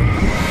time.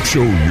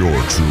 Show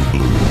your true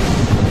blue.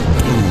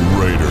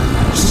 Blue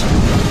Raiders.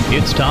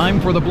 It's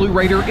time for the Blue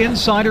Raider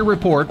Insider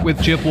Report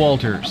with Chip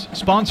Walters,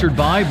 sponsored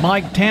by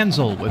Mike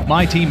Tanzel with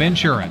My Team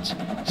Insurance,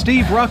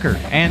 Steve Rucker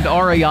and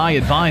RAI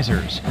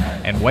Advisors,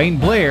 and Wayne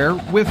Blair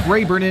with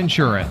Rayburn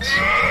Insurance.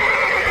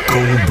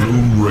 Go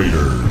Blue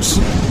Raiders.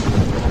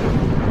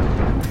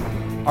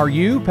 Are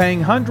you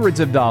paying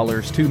hundreds of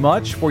dollars too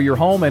much for your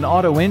home and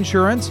auto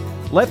insurance?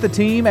 Let the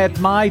team at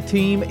My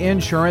Team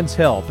Insurance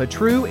help, a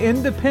true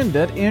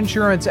independent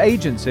insurance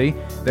agency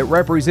that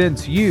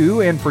represents you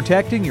in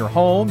protecting your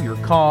home, your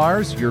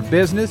cars, your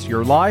business,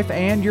 your life,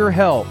 and your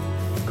health.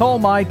 Call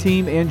My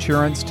Team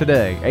Insurance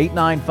today,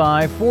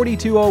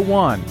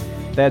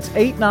 895-4201. That's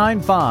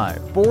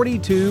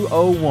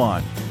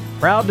 895-4201.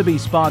 Proud to be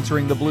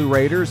sponsoring the Blue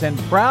Raiders and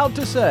proud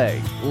to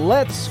say,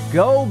 let's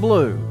go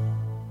Blue.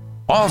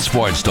 All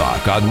Sports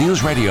Talk on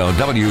News Radio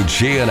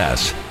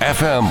WGNS,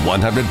 FM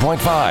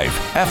 100.5,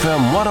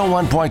 FM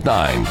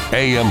 101.9,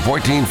 AM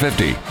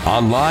 1450,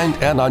 online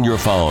and on your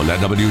phone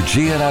at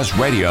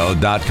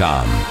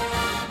WGNSradio.com.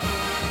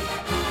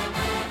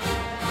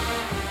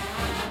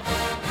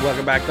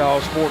 Welcome back to All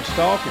Sports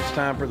Talk. It's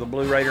time for the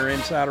Blue Raider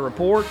Insider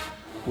Report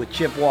with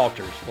Chip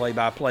Walters,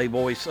 play-by-play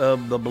voice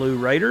of the Blue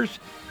Raiders.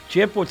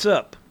 Chip, what's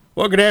up?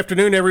 Well, good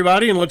afternoon,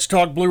 everybody, and let's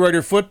talk Blue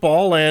Raider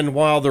football. And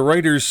while the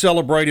Raiders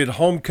celebrated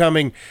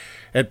homecoming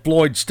at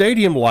Floyd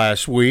Stadium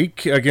last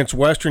week against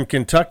Western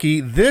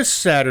Kentucky, this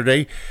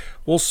Saturday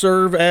will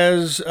serve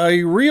as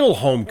a real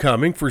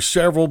homecoming for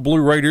several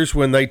Blue Raiders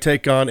when they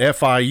take on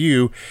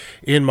FIU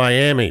in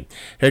Miami.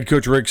 Head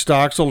coach Rick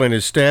Stocksel and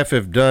his staff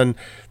have done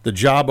the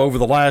job over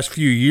the last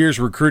few years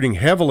recruiting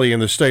heavily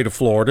in the state of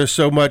Florida,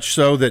 so much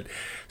so that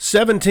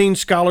 17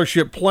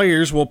 scholarship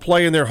players will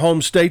play in their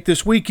home state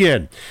this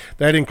weekend.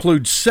 That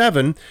includes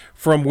 7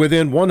 from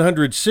within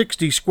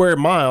 160 square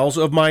miles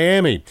of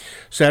Miami.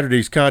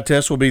 Saturday's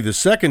contest will be the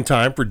second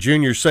time for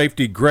junior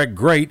safety Greg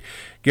Great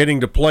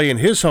getting to play in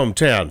his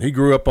hometown. He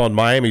grew up on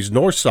Miami's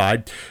north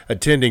side,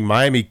 attending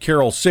Miami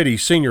Carroll City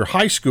Senior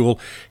High School.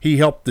 He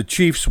helped the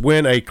Chiefs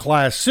win a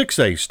Class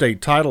 6A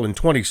state title in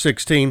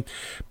 2016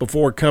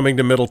 before coming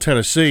to Middle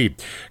Tennessee.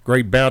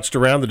 Great bounced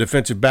around the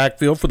defensive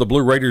backfield for the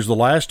Blue Raiders the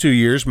last 2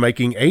 years,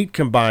 making 8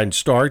 combined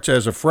starts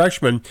as a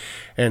freshman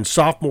and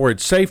sophomore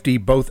at safety,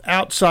 both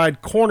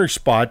outside corner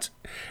spots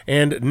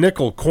and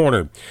nickel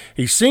corner.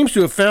 He seems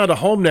to have found a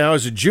home now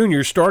as a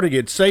junior, starting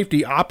at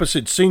safety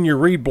opposite senior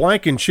Reed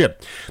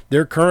Blankenship.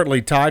 They're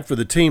currently tied for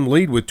the team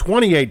lead with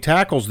 28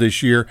 tackles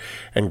this year,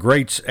 and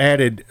Greats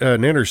added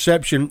an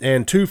interception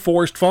and 2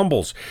 forced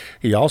fumbles.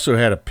 He also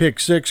had a pick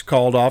 6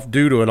 called off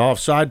due to an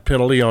offside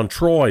penalty on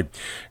Troy.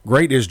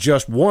 Great is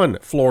just one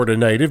Florida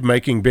native,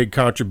 making big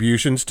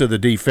contributions to the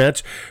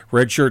defense.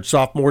 Redshirt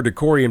sophomore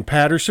DeCorian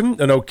Patterson,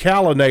 an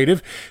Ocala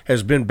native,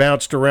 has been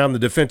bounced around the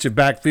defensive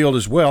backfield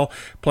as well,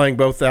 playing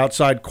both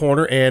outside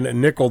corner and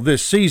nickel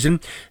this season.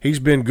 He's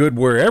been good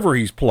wherever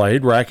he's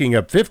played, racking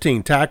up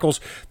 15 tackles,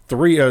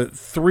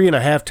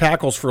 3.5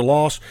 tackles for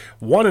loss,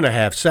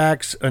 1.5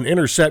 sacks, an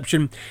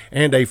interception,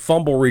 and a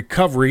fumble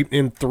recovery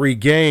in 3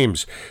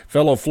 games.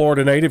 Fellow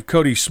Florida native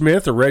Cody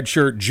Smith, a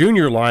redshirt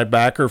junior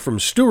linebacker from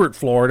Stuart,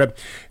 Florida,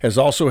 has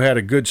also had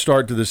a good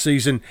start to the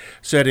season,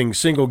 setting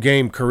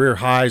single-game career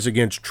highs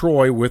against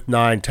Troy with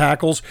 9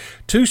 tackles,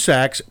 2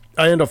 sacks,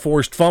 and a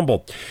forced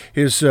fumble.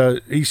 He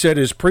set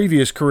his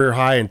previous career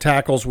high in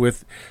tackles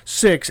with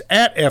 6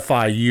 at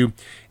FIU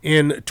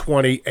in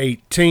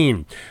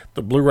 2018.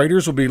 The Blue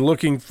Raiders will be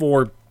looking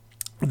for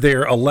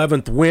their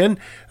 11th win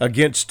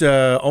against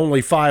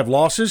only 5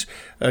 losses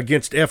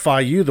against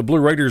FIU. The Blue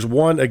Raiders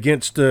won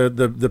against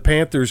the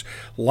Panthers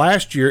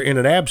last year in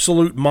an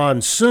absolute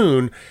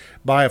monsoon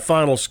by a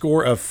final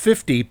score of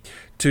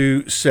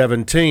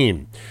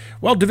 50-17.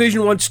 Well,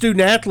 Division I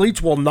student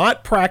athletes will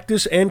not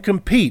practice and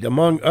compete,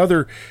 among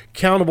other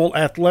countable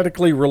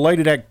athletically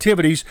related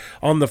activities,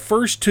 on the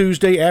first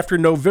Tuesday after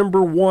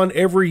November 1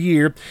 every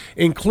year,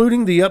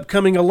 including the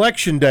upcoming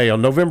Election Day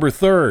on November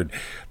 3rd.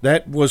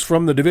 That was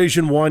from the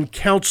Division I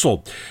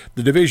Council.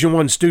 The Division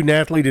I Student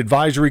Athlete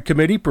Advisory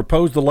Committee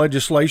proposed the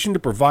legislation to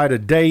provide a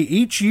day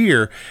each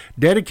year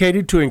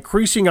dedicated to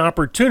increasing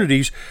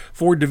opportunities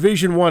for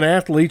Division I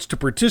athletes to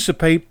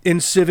participate in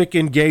civic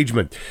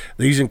engagement.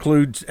 These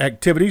include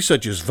activities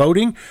such as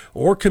voting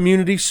or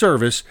community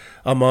service,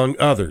 among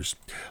others.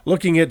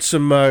 Looking at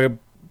some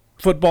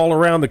football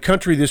around the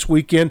country this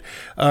weekend,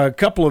 a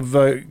couple of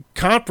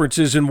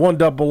conferences in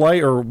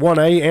 1AA or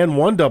 1A and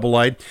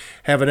 1AA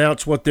have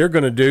announced what they're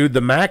going to do.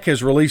 The MAC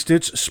has released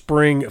its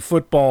spring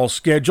football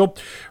schedule,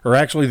 or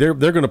actually they're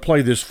going to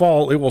play this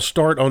fall. It will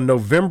start on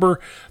November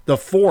the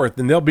 4th,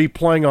 and they'll be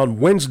playing on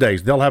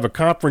Wednesdays. They'll have a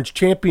conference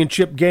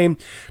championship game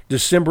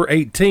December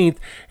 18th,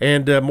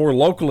 and more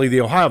locally,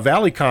 the Ohio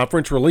Valley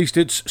Conference released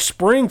its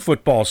spring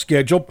football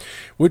schedule,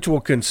 which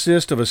will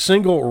consist of a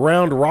single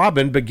round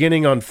robin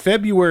beginning on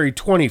February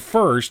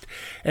 21st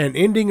and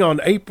ending on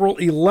April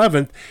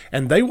 11th,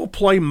 and they will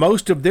play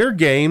most of their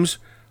games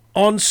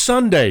on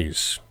Sundays.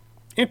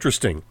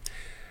 Interesting.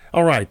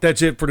 All right,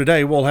 that's it for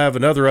today. We'll have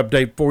another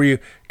update for you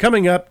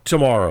coming up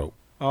tomorrow.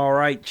 All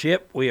right,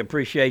 Chip, we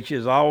appreciate you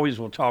as always.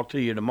 We'll talk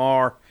to you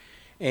tomorrow.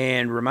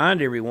 And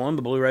remind everyone,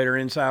 the Blue Raider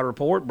Inside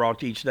Report brought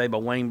to you each day by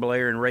Wayne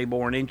Blair and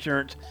Rayborn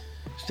Insurance,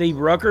 Steve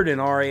Ruckert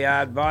and RAI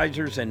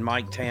Advisors, and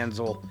Mike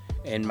Tanzel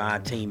and My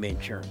Team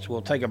Insurance.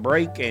 We'll take a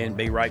break and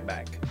be right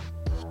back.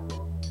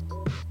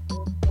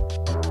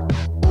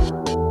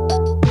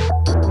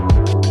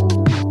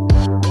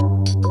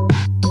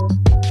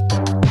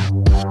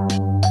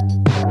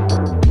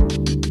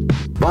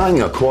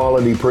 Buying a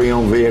quality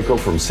pre-owned vehicle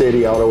from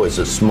City Auto is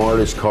the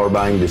smartest car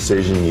buying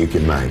decision you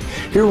can make.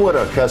 Hear what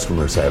our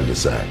customers have to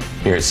say.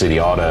 Here at City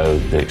Auto,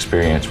 the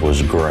experience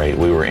was great.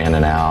 We were in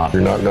and out.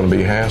 You're not going to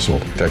be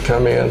hassled. They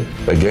come in,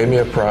 they gave me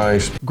a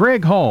price.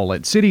 Greg Hall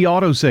at City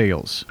Auto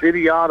Sales.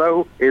 City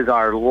Auto is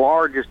our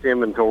largest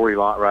inventory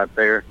lot right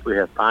there. We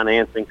have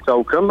financing.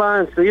 So come by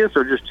and see us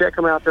or just check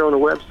them out there on the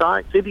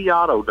website,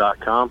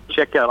 cityauto.com.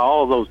 Check out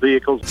all of those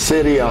vehicles.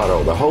 City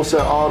Auto, the wholesale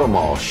auto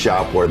mall.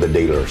 Shop where the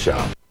dealers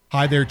shop.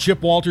 Hi there,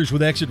 Chip Walters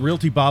with Exit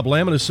Realty Bob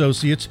Lamb &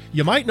 Associates.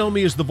 You might know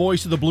me as the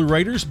voice of the Blue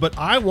Raiders, but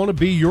I want to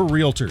be your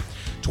realtor.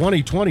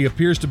 2020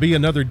 appears to be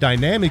another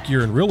dynamic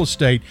year in real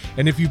estate,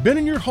 and if you've been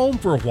in your home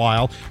for a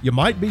while, you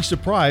might be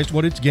surprised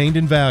what it's gained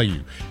in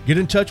value. Get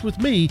in touch with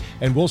me,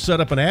 and we'll set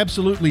up an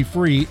absolutely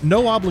free,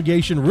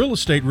 no-obligation real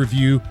estate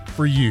review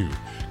for you.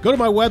 Go to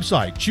my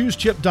website,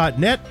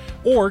 choosechip.net,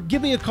 or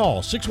give me a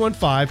call,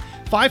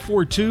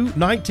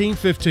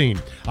 615-542-1915.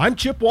 I'm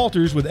Chip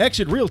Walters with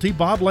Exit Realty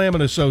Bob Lamb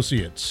 &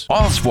 Associates.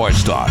 All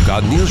sports talk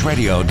on News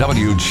Radio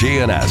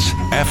WGNS,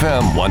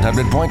 FM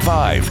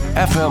 100.5,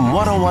 FM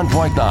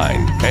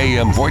 101.9,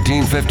 AM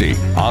 1450,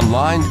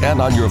 online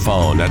and on your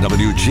phone at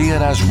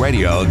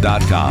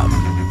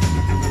WGNSradio.com.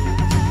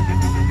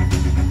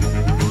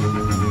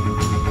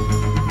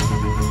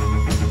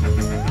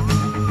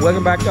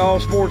 Welcome back to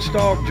All Sports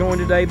Talk, joined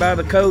today by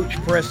the coach,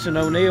 Preston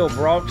O'Neill,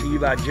 brought to you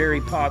by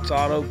Jerry Potts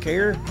Auto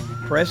Care.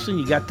 Preston,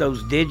 you got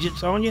those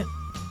digits on you?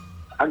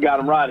 I got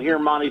them right here,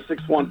 Monty,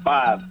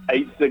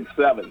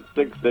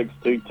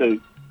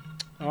 615-867-6622.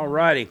 All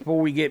righty.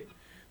 Before we get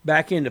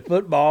back into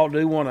football, I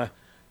do want to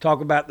talk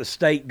about the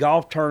state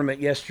golf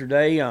tournament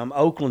yesterday.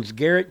 Oakland's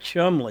Garrett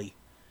Chumley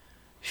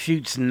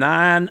shoots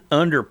 9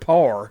 under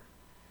par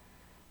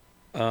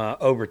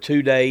over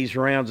 2 days,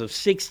 rounds of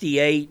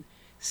 68,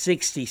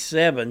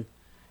 67,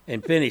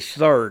 and finished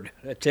third.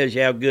 That tells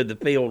you how good the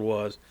field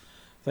was.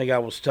 I think I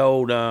was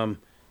told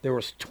there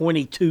was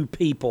 22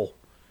 people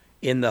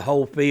in the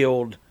whole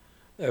field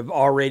have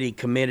already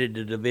committed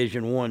to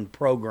Division I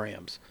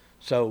programs.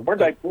 So where'd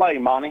they play,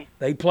 Monty?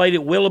 They played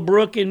at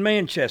Willowbrook in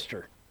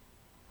Manchester.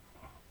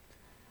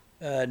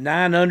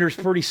 9 under's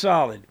pretty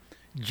solid.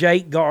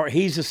 Jake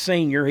he's a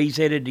senior. He's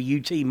headed to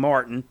UT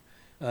Martin.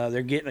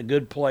 They're getting a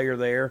good player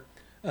there.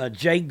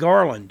 Jake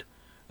Garland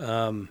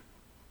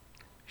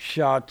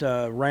shot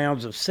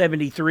rounds of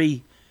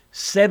 73,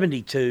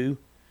 72,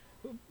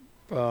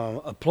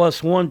 a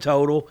 +1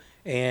 total,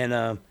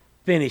 and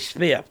finished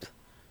 5th.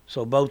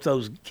 So both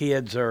those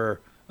kids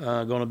are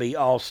going to be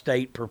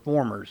all-state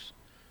performers.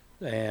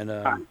 And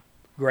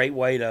great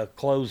way to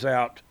close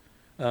out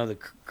the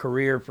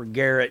career for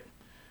Garrett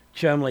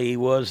Chumley. He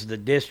was the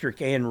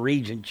district and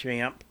region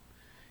champ.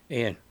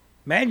 And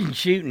imagine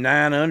shooting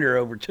 9 under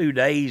over 2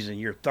 days and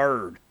you're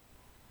third.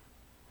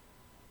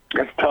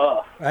 That's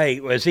tough.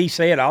 Hey, as he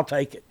said, I'll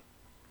take it.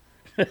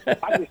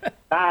 I just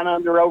 9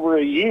 under over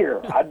a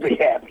year. I'd be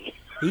happy.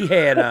 He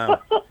had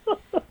a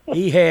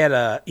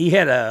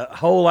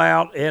hole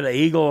out, had an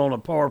eagle on a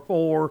par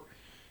 4,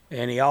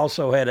 and he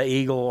also had an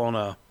eagle on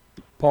a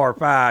par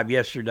 5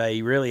 yesterday.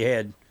 He really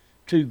had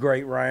 2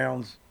 great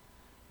rounds.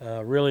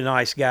 Really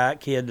nice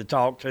kid to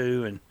talk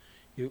to, and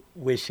you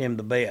wish him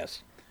the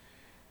best.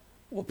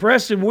 Well,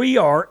 Preston, we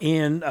are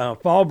in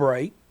fall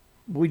break.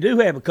 We do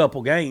have a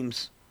couple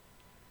games.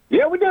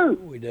 Yeah, we do.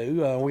 We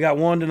do. We got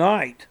one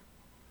tonight.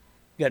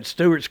 We got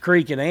Stewart's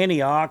Creek and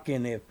Antioch,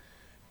 and if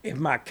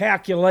my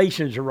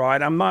calculations are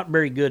right, I'm not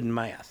very good in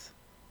math.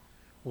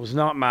 It was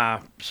not my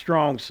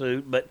strong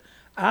suit, but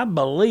I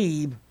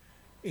believe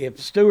if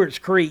Stewart's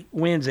Creek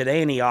wins at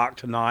Antioch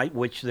tonight,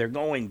 which they're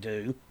going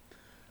to,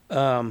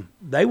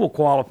 they will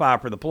qualify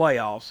for the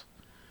playoffs,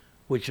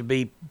 which would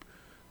be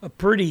a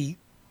pretty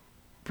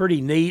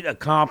neat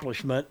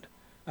accomplishment,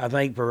 I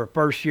think, for a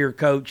first-year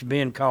coach,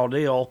 Ben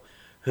Caudill,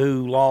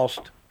 who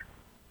lost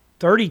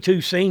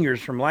 32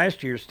 seniors from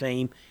last year's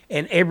team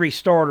and every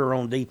starter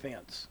on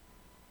defense.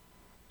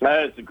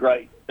 That's a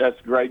great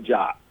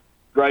job.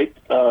 Great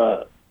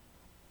job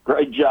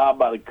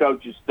by the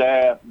coaching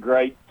staff.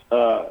 Great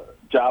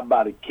job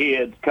by the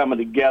kids coming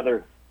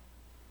together,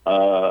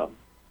 playing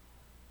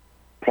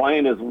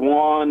as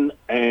one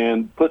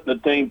and putting the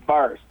team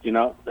first. You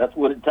know, that's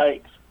what it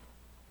takes.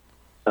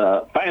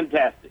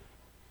 Fantastic.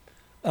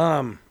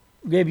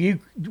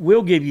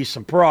 We'll give you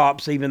some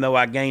props, even though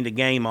I gained a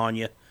game on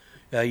you.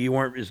 You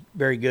weren't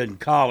very good in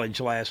college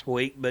last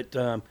week, but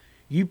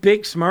you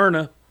picked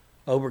Smyrna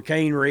over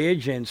Cane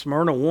Ridge, and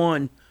Smyrna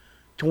won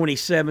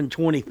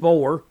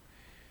 27-24.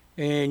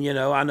 And,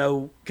 I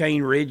know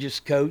Cane Ridge's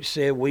coach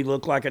said we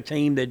look like a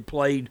team that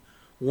played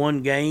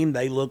one game.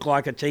 They looked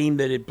like a team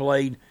that had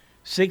played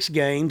 6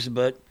 games, and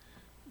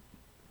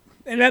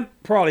that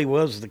probably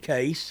was the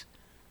case.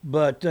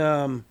 But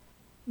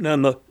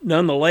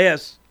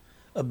nonetheless,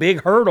 a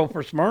big hurdle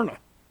for Smyrna.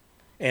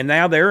 And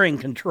now they're in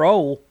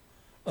control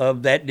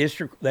of that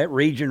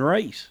region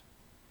race.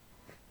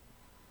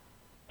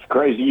 It's a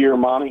crazy year,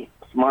 Monty.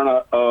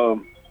 Smyrna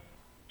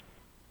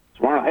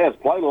has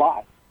played a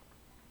lot.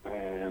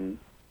 And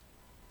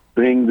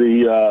being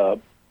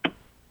that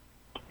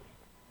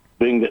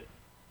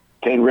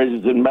Cane Ridge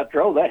is in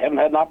Metro, they haven't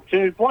had an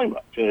opportunity to play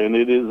much. And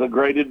it is a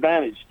great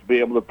advantage to be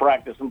able to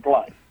practice and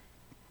play.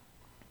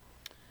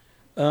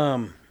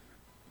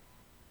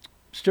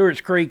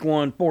 Stewart's Creek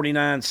won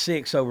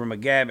 49-6 over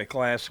McGavock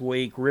last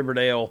week.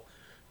 Riverdale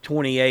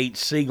 28,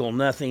 Siegel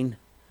nothing.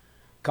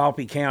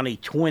 Coffee County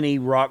 20,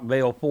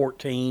 Rockvale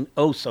 14.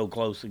 Oh, so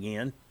close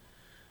again.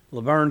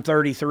 Laverne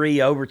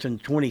 33, Overton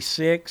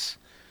 26.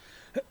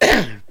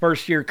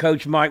 First-year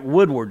coach Mike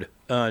Woodward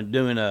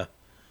doing a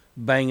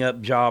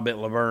bang-up job at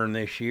Laverne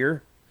this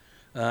year.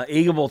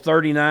 Eagleville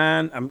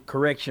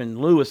 39,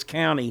 Lewis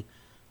County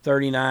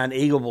 39,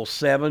 Eagleville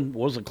 7.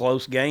 Was a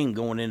close game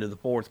going into the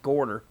fourth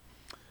quarter.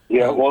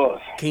 Yeah, it was.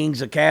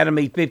 Kings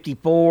Academy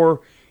 54,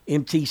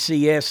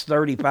 MTCS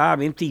 35.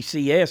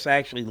 MTCS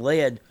actually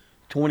led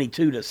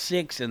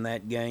 22-6 in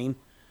that game,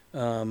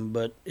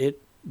 but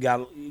it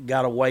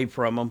got away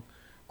from them.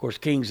 Of course,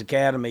 Kings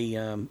Academy,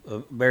 a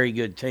very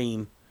good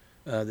team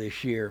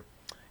this year.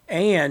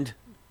 And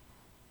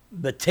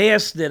the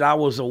test that I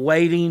was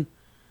awaiting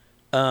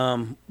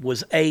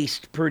was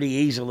aced pretty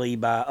easily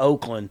by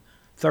Oakland,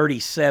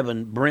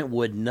 37,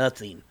 Brentwood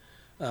nothing.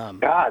 God,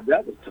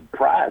 that was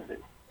surprising.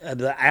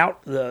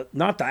 Not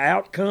the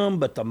outcome,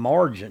 but the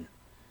margin.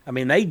 I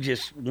mean, they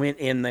just went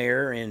in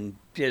there and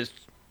just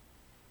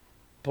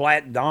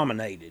flat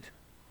dominated.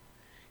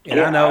 And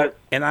yeah,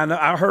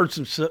 I heard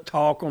some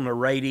talk on the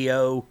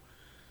radio,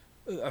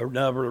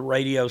 another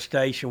radio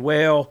station.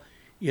 Well,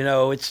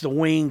 it's the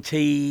wing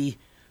tee.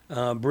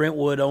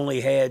 Brentwood only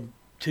had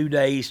 2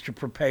 days to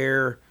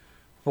prepare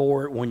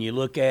for it. When you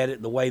look at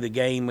it, the way the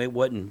game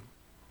wasn't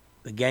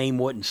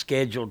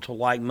scheduled till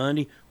like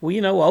Monday.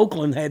 Well,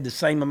 Oakland had the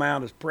same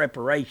amount of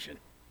preparation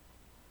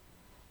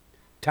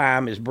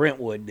time as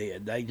Brentwood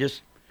did. They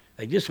just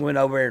went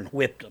over there and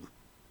whipped them.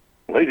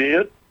 They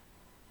did.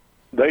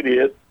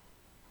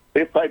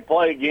 If they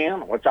play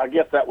again, which I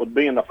guess that would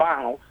be in the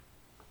finals,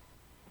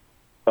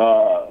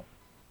 Ron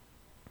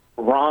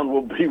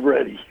will be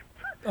ready.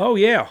 Oh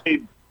yeah,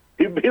 he'd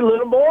be a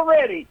little more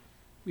ready.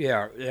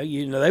 Yeah,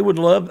 they would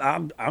love.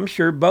 I'm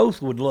sure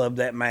both would love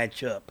that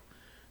matchup.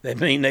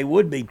 They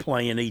would be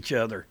playing each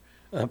other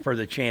for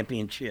the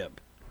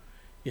championship,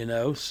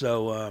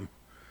 So,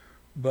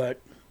 but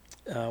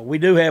we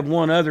do have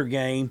one other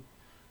game,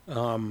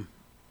 and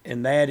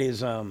that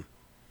is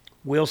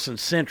Wilson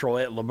Central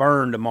at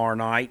Laverne tomorrow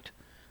night.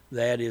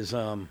 That is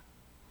a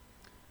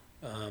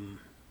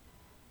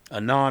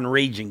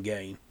non-region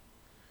game.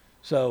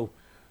 So,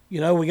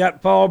 we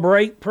got fall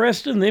break,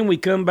 Preston. Then we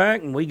come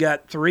back and we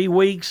got 3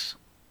 weeks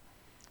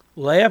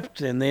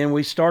left, and then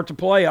we start the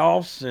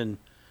playoffs and.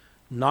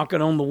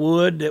 Knocking on the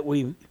wood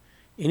that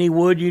any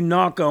wood you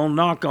knock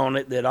on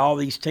it, that all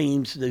these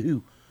teams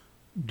who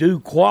do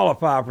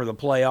qualify for the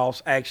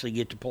playoffs actually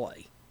get to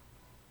play.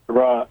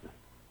 Right.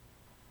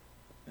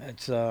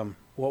 That's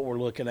what we're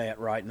looking at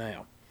right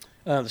now.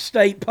 The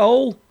state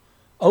poll,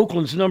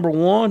 Oakland's number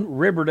 1,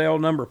 Riverdale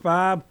number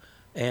 5,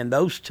 and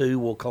those two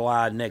will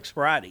collide next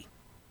Friday.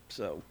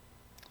 So,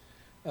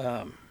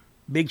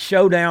 big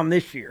showdown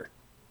this year.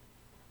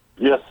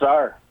 Yes,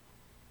 sir.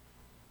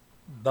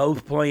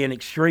 Both playing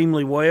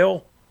extremely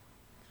well.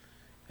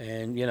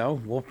 And,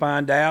 we'll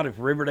find out if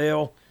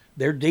Riverdale,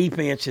 their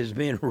defense has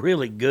been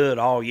really good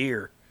all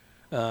year.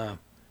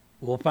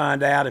 We'll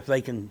find out if they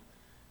can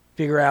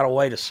figure out a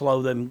way to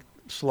slow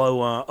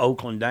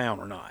Oakland down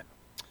or not.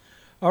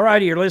 All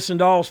righty, you're listening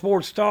to All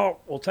Sports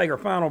Talk. We'll take our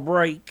final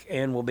break,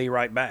 and we'll be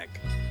right back.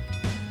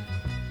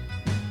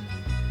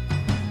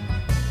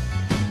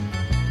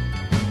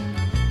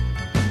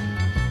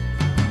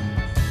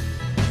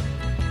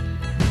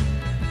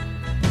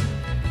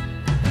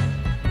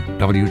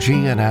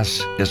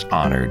 WGNS is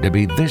honored to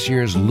be this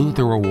year's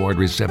Luther Award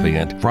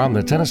recipient from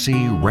the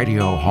Tennessee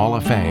Radio Hall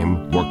of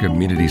Fame for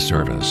community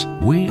service.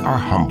 We are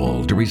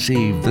humbled to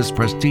receive this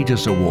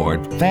prestigious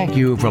award. Thank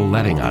you for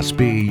letting us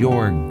be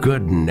your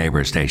good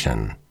neighbor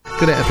station.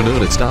 Good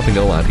afternoon. It's Stop and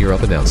Go out here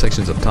up and down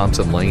sections of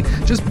Thompson Lane.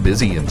 Just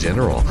busy in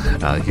general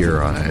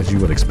here, as you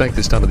would expect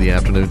this time of the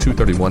afternoon.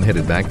 231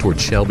 headed back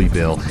towards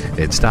Shelbyville.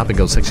 It's Stop and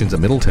Go sections of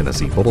Middle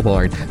Tennessee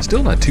Boulevard.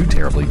 Still not too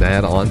terribly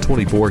bad on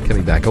 24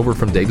 coming back over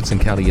from Davidson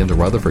County into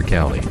Rutherford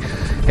County.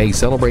 Hey,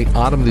 celebrate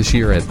autumn this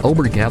year at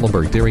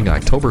Obergatlinburg during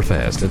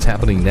Oktoberfest. It's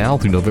happening now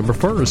through November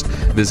 1st.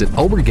 Visit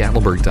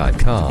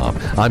Obergatlinburg.com.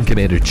 I'm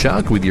Commander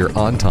Chuck with your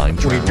on-time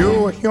travel. We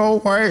do it your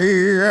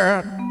way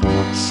at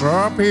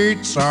Sir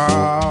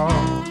Pizza.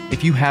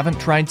 If you haven't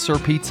tried Sir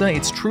Pizza,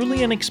 it's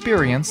truly an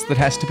experience that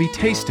has to be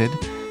tasted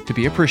to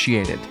be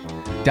appreciated.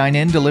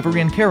 Dine-in,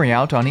 delivery, and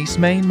carry-out on East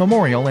Main,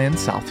 Memorial, and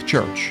South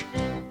Church.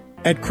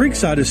 At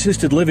Creekside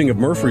Assisted Living of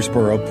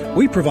Murfreesboro,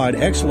 we provide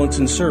excellence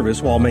in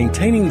service while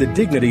maintaining the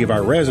dignity of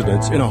our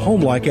residents in a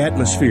home-like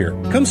atmosphere.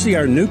 Come see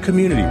our new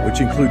community, which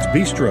includes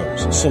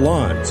bistros,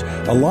 salons,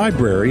 a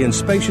library, and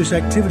spacious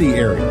activity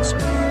areas.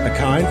 A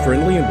kind,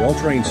 friendly, and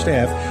well-trained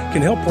staff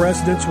can help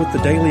residents with the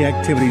daily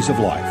activities of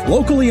life.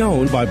 Locally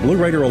owned by Blue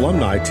Raider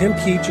alumni Tim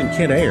Keach and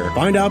Ken Ayer.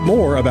 Find out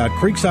more about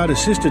Creekside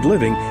Assisted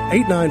Living,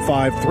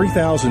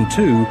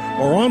 895-3002,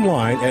 or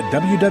online at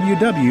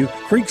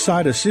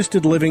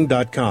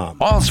www.creeksideassistedliving.com.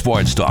 All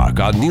sports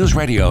talk on News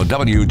Radio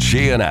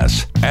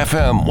WGNS,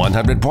 FM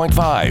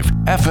 100.5,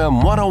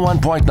 FM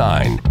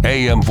 101.9,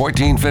 AM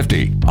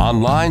 1450,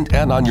 online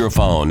and on your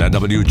phone at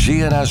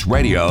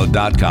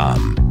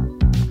WGNSradio.com.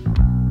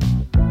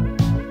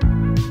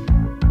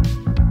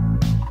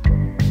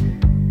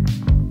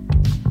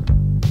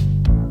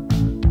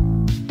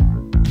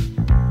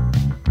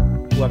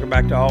 Welcome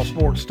back to All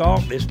Sports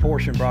Talk. This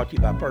portion brought to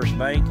you by First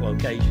Bank,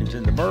 locations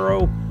in the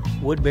borough,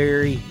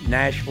 Woodbury,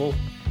 Nashville,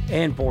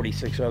 and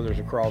 46 others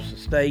across the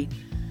state.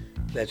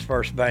 That's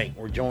First Bank.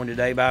 We're joined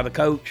today by the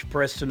coach,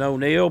 Preston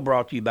O'Neill,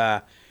 brought to you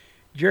by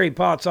Jerry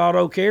Potts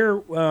Auto Care.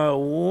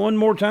 One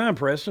more time,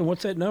 Preston,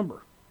 what's that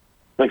number?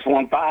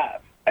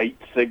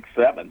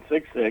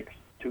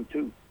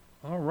 615-867-6622.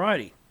 All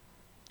righty.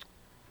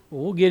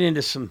 Well, we'll get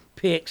into some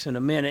picks in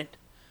a minute.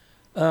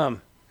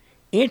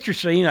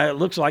 Interesting, it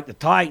looks like the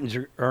Titans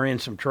are in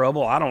some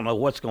trouble. I don't know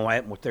what's going to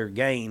happen with their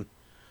game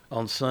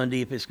on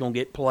Sunday, if it's going to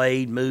get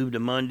played, moved to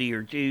Monday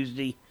or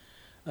Tuesday.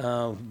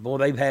 Boy,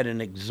 they've had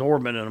an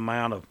exorbitant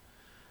amount of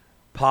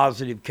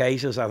positive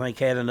cases. I think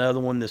had another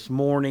one this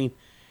morning.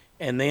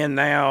 And then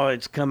now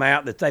it's come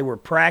out that they were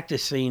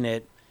practicing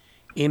at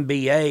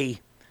NBA.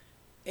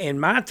 And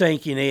my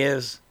thinking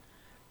is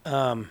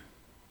I'm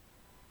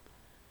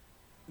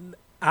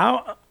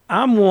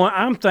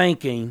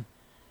thinking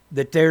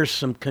that there's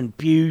some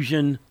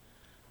confusion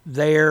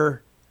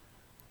there,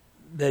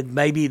 that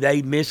maybe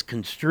they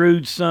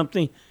misconstrued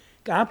something.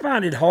 I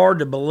find it hard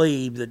to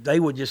believe that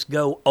they would just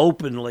go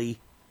openly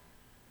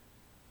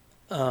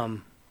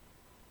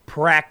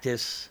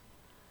practice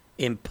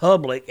in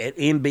public at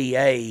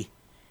NBA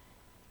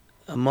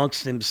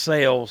amongst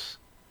themselves,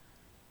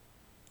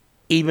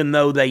 even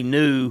though they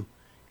knew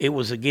it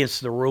was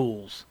against the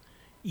rules.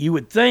 You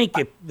would think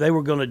if they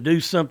were going to do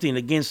something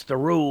against the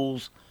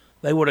rules,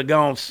 they would have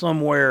gone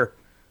somewhere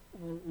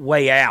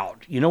way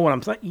out. You know what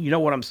I'm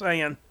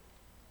saying?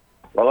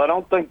 Well, I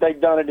don't think they've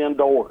done it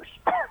indoors.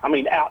 I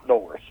mean,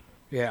 outdoors.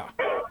 Yeah.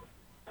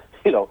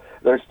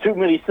 There's too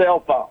many cell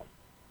phones,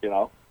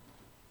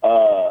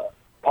 Paul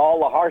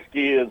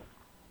Laharsky is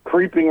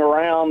creeping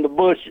around the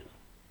bushes.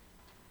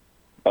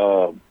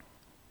 I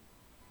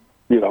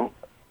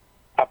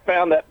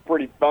found that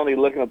pretty funny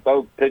looking at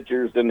those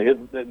pictures,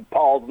 and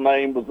Paul's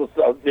name was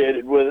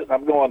associated with it. And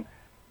I'm going,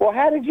 well,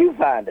 how did you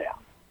find out?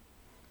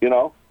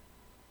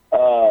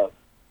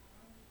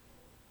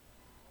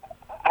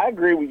 I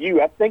agree with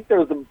you. I think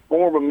there's a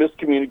form of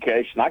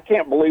miscommunication. I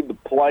can't believe the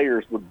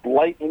players would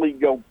blatantly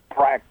go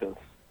practice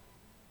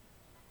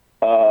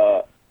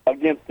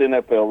against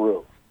NFL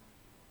rules.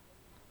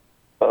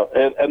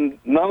 And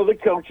none of the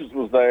coaches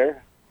was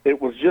there. It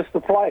was just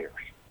the players.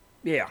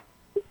 Yeah.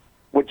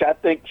 Which I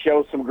think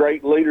shows some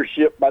great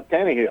leadership by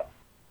Tannehill.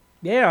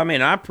 Yeah, I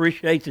mean, I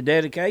appreciate the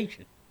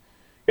dedication.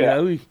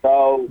 Yeah.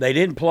 So they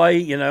didn't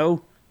play,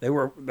 they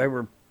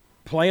were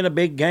playing a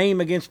big game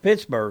against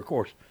Pittsburgh, of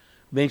course.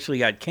 Eventually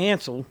got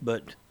canceled,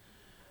 but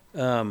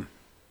and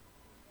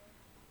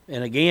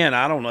again,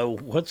 I don't know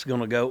what's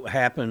going to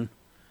happen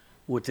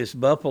with this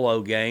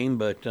Buffalo game,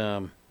 but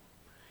I'm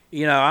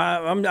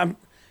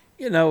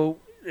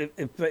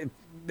if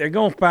they're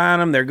going to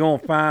find them, they're going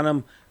to find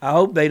them. I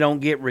hope they don't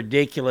get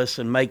ridiculous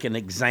and make an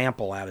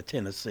example out of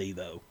Tennessee,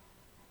 though.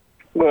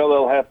 Well,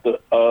 they'll have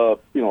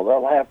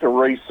to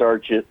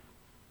research it.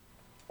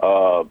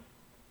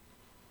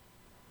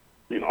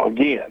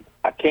 Again,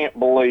 I can't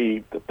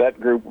believe that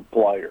group of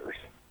players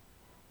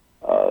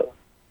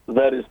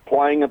that is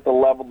playing at the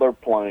level they're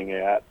playing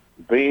at,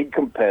 being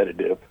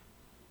competitive,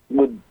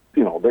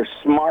 they're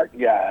smart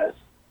guys,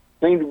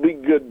 seem to be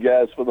good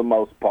guys for the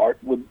most part,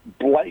 would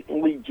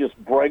blatantly just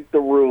break the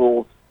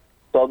rules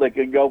so they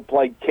could go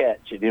play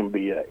catch at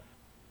NBA.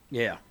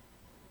 Yeah.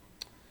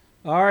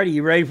 All right, are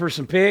you ready for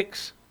some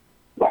picks?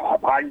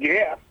 I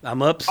guess.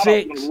 I'm up 6.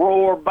 I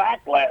roared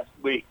back last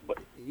week. But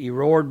you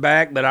roared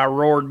back, but I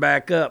roared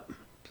back up.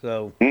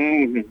 So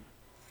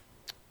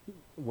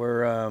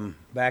we're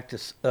back to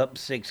up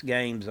 6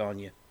 games on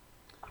you.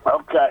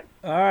 Okay.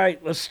 All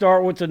right, let's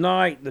start with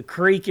tonight. The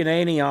Creek in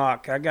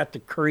Antioch. I got the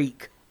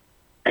Creek.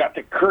 Got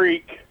the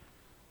Creek.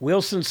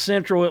 Wilson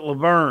Central at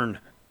Laverne.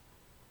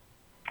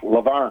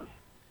 Laverne.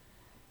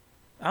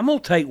 I'm going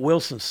to take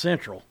Wilson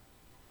Central.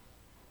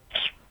 I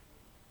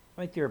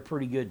think they're a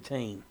pretty good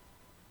team.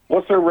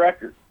 What's their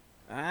record?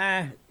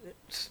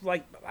 It's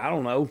like, I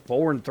don't know,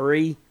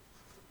 4-3.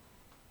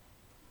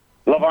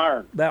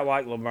 Laverne. About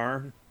like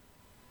Laverne.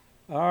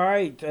 All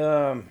right.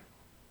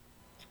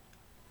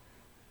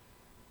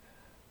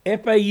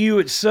 FAU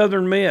at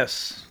Southern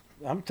Miss.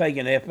 I'm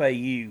taking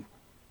FAU.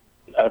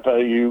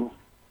 FAU.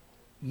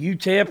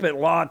 UTEP at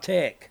La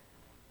Tech.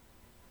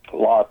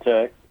 La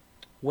Tech.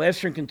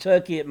 Western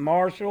Kentucky at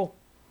Marshall.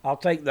 I'll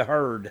take the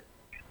Herd.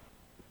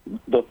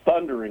 The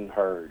Thundering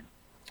Herd.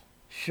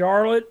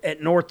 Charlotte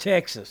at North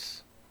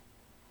Texas.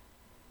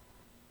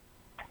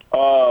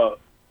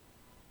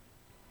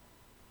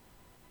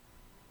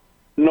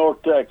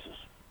 North Texas.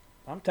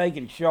 I'm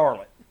taking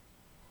Charlotte.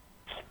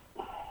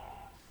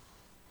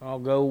 I'll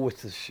go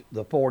with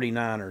the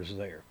 49ers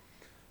there.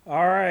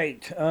 All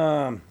right.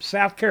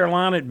 South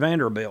Carolina at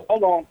Vanderbilt.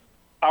 Hold on.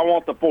 I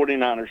want the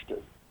 49ers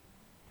too.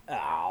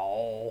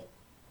 Oh.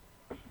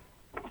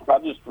 I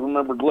just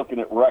remembered looking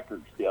at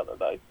records the other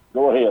day.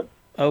 Go ahead.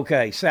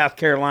 Okay. South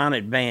Carolina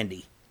at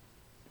Vandy.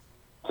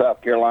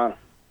 South Carolina.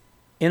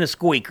 In a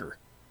squeaker.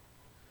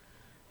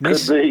 Could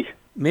be.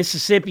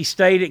 Mississippi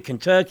State at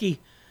Kentucky.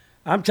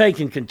 I'm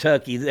taking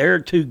Kentucky. They're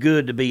too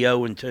good to be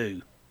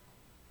 0-2.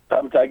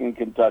 I'm taking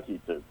Kentucky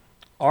too.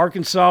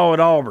 Arkansas at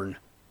Auburn.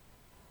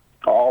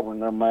 Auburn,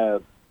 they're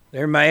mad.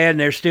 They're mad, and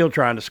they're still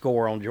trying to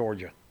score on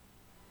Georgia.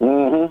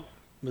 Mm-hmm.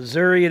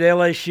 Missouri at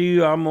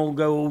LSU, I'm going to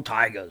go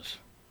Tigers.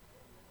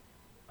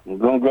 I'm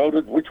going to go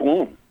to which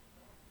one?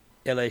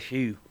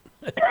 LSU.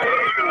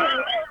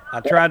 I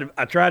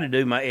tried to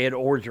do my Ed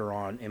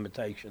Orgeron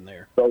imitation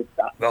there. Go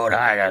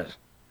Tigers.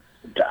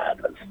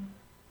 Tigers.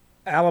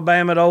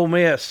 Alabama at Ole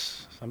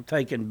Miss. I'm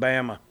taking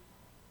Bama.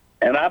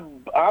 And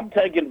I'm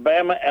taking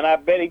Bama, and I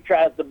bet he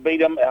tries to beat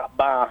them out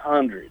by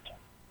 100.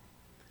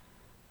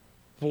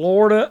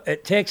 Florida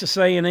at Texas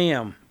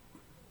A&M.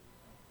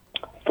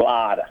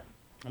 Florida.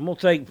 I'm going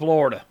to take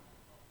Florida.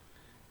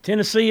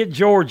 Tennessee at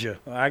Georgia.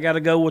 I got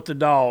to go with the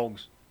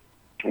Dogs.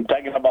 I'm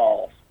taking the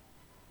Balls.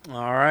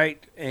 All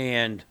right.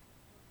 And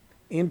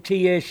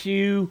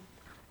MTSU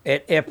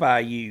at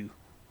FIU.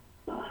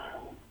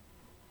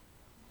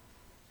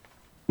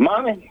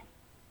 Mommy,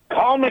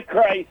 call me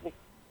crazy,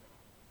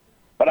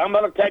 but I'm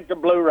going to take the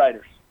Blue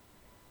Raiders.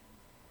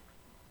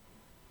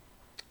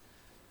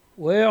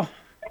 Well,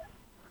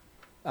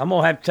 I'm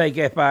going to have to take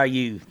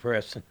FIU,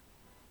 Preston.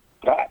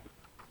 I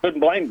couldn't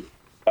blame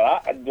you.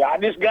 I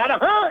just got a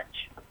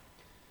hunch.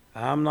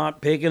 I'm not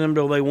picking them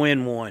till they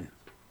win one.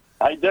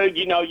 Hey, dude,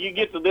 you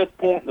get to this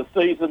point in the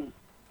season,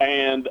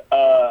 and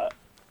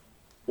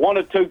one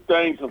of two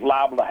things is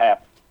liable to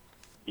happen.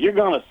 You're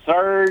going to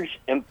surge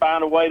and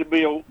find a way to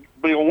be a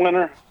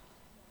winner,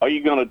 or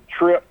you're going to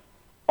trip,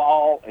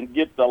 fall, and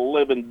get the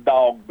living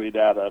dog beat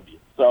out of you.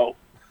 So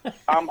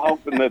I'm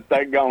hoping that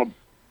they're going to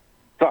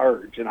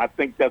surge, and I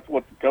think that's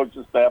what the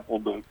coaching staff will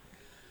do.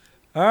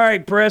 All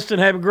right, Preston,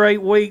 have a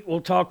great week.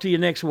 We'll talk to you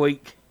next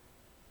week.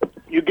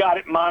 You got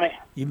it, Monty.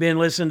 You've been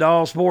listening to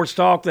All Sports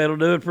Talk. That'll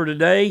do it for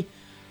today.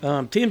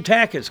 Tim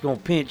Tackett's going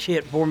to pinch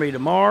hit for me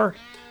tomorrow.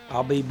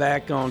 I'll be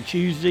back on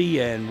Tuesday,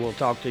 and we'll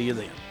talk to you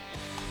then.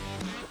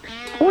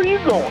 Where are you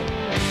going?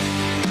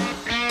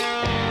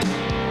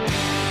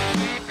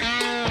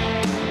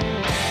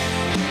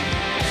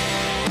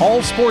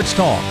 All Sports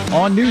Talk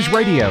on News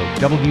Radio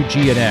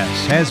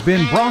WGNS has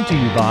been brought to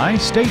you by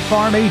State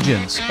Farm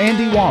agents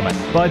Andy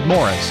Womack, Bud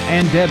Morris,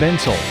 and Deb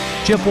Ensel.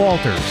 Chip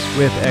Walters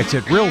with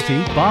Exit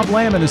Realty, Bob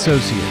Lamb &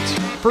 Associates.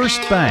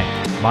 First Bank,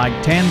 Mike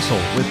Tansel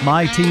with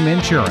My Team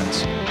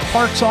Insurance.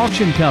 Parks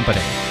Auction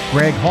Company,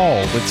 Greg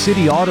Hall with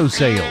City Auto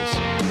Sales.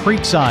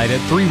 Creekside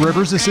at Three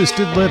Rivers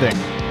Assisted Living.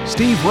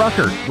 Steve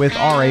Ruckert with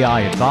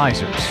RAI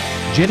Advisors.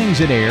 Jennings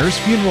 & Ayers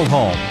Funeral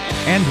Home.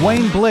 And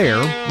Wayne Blair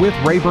with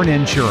Rayburn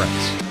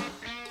Insurance.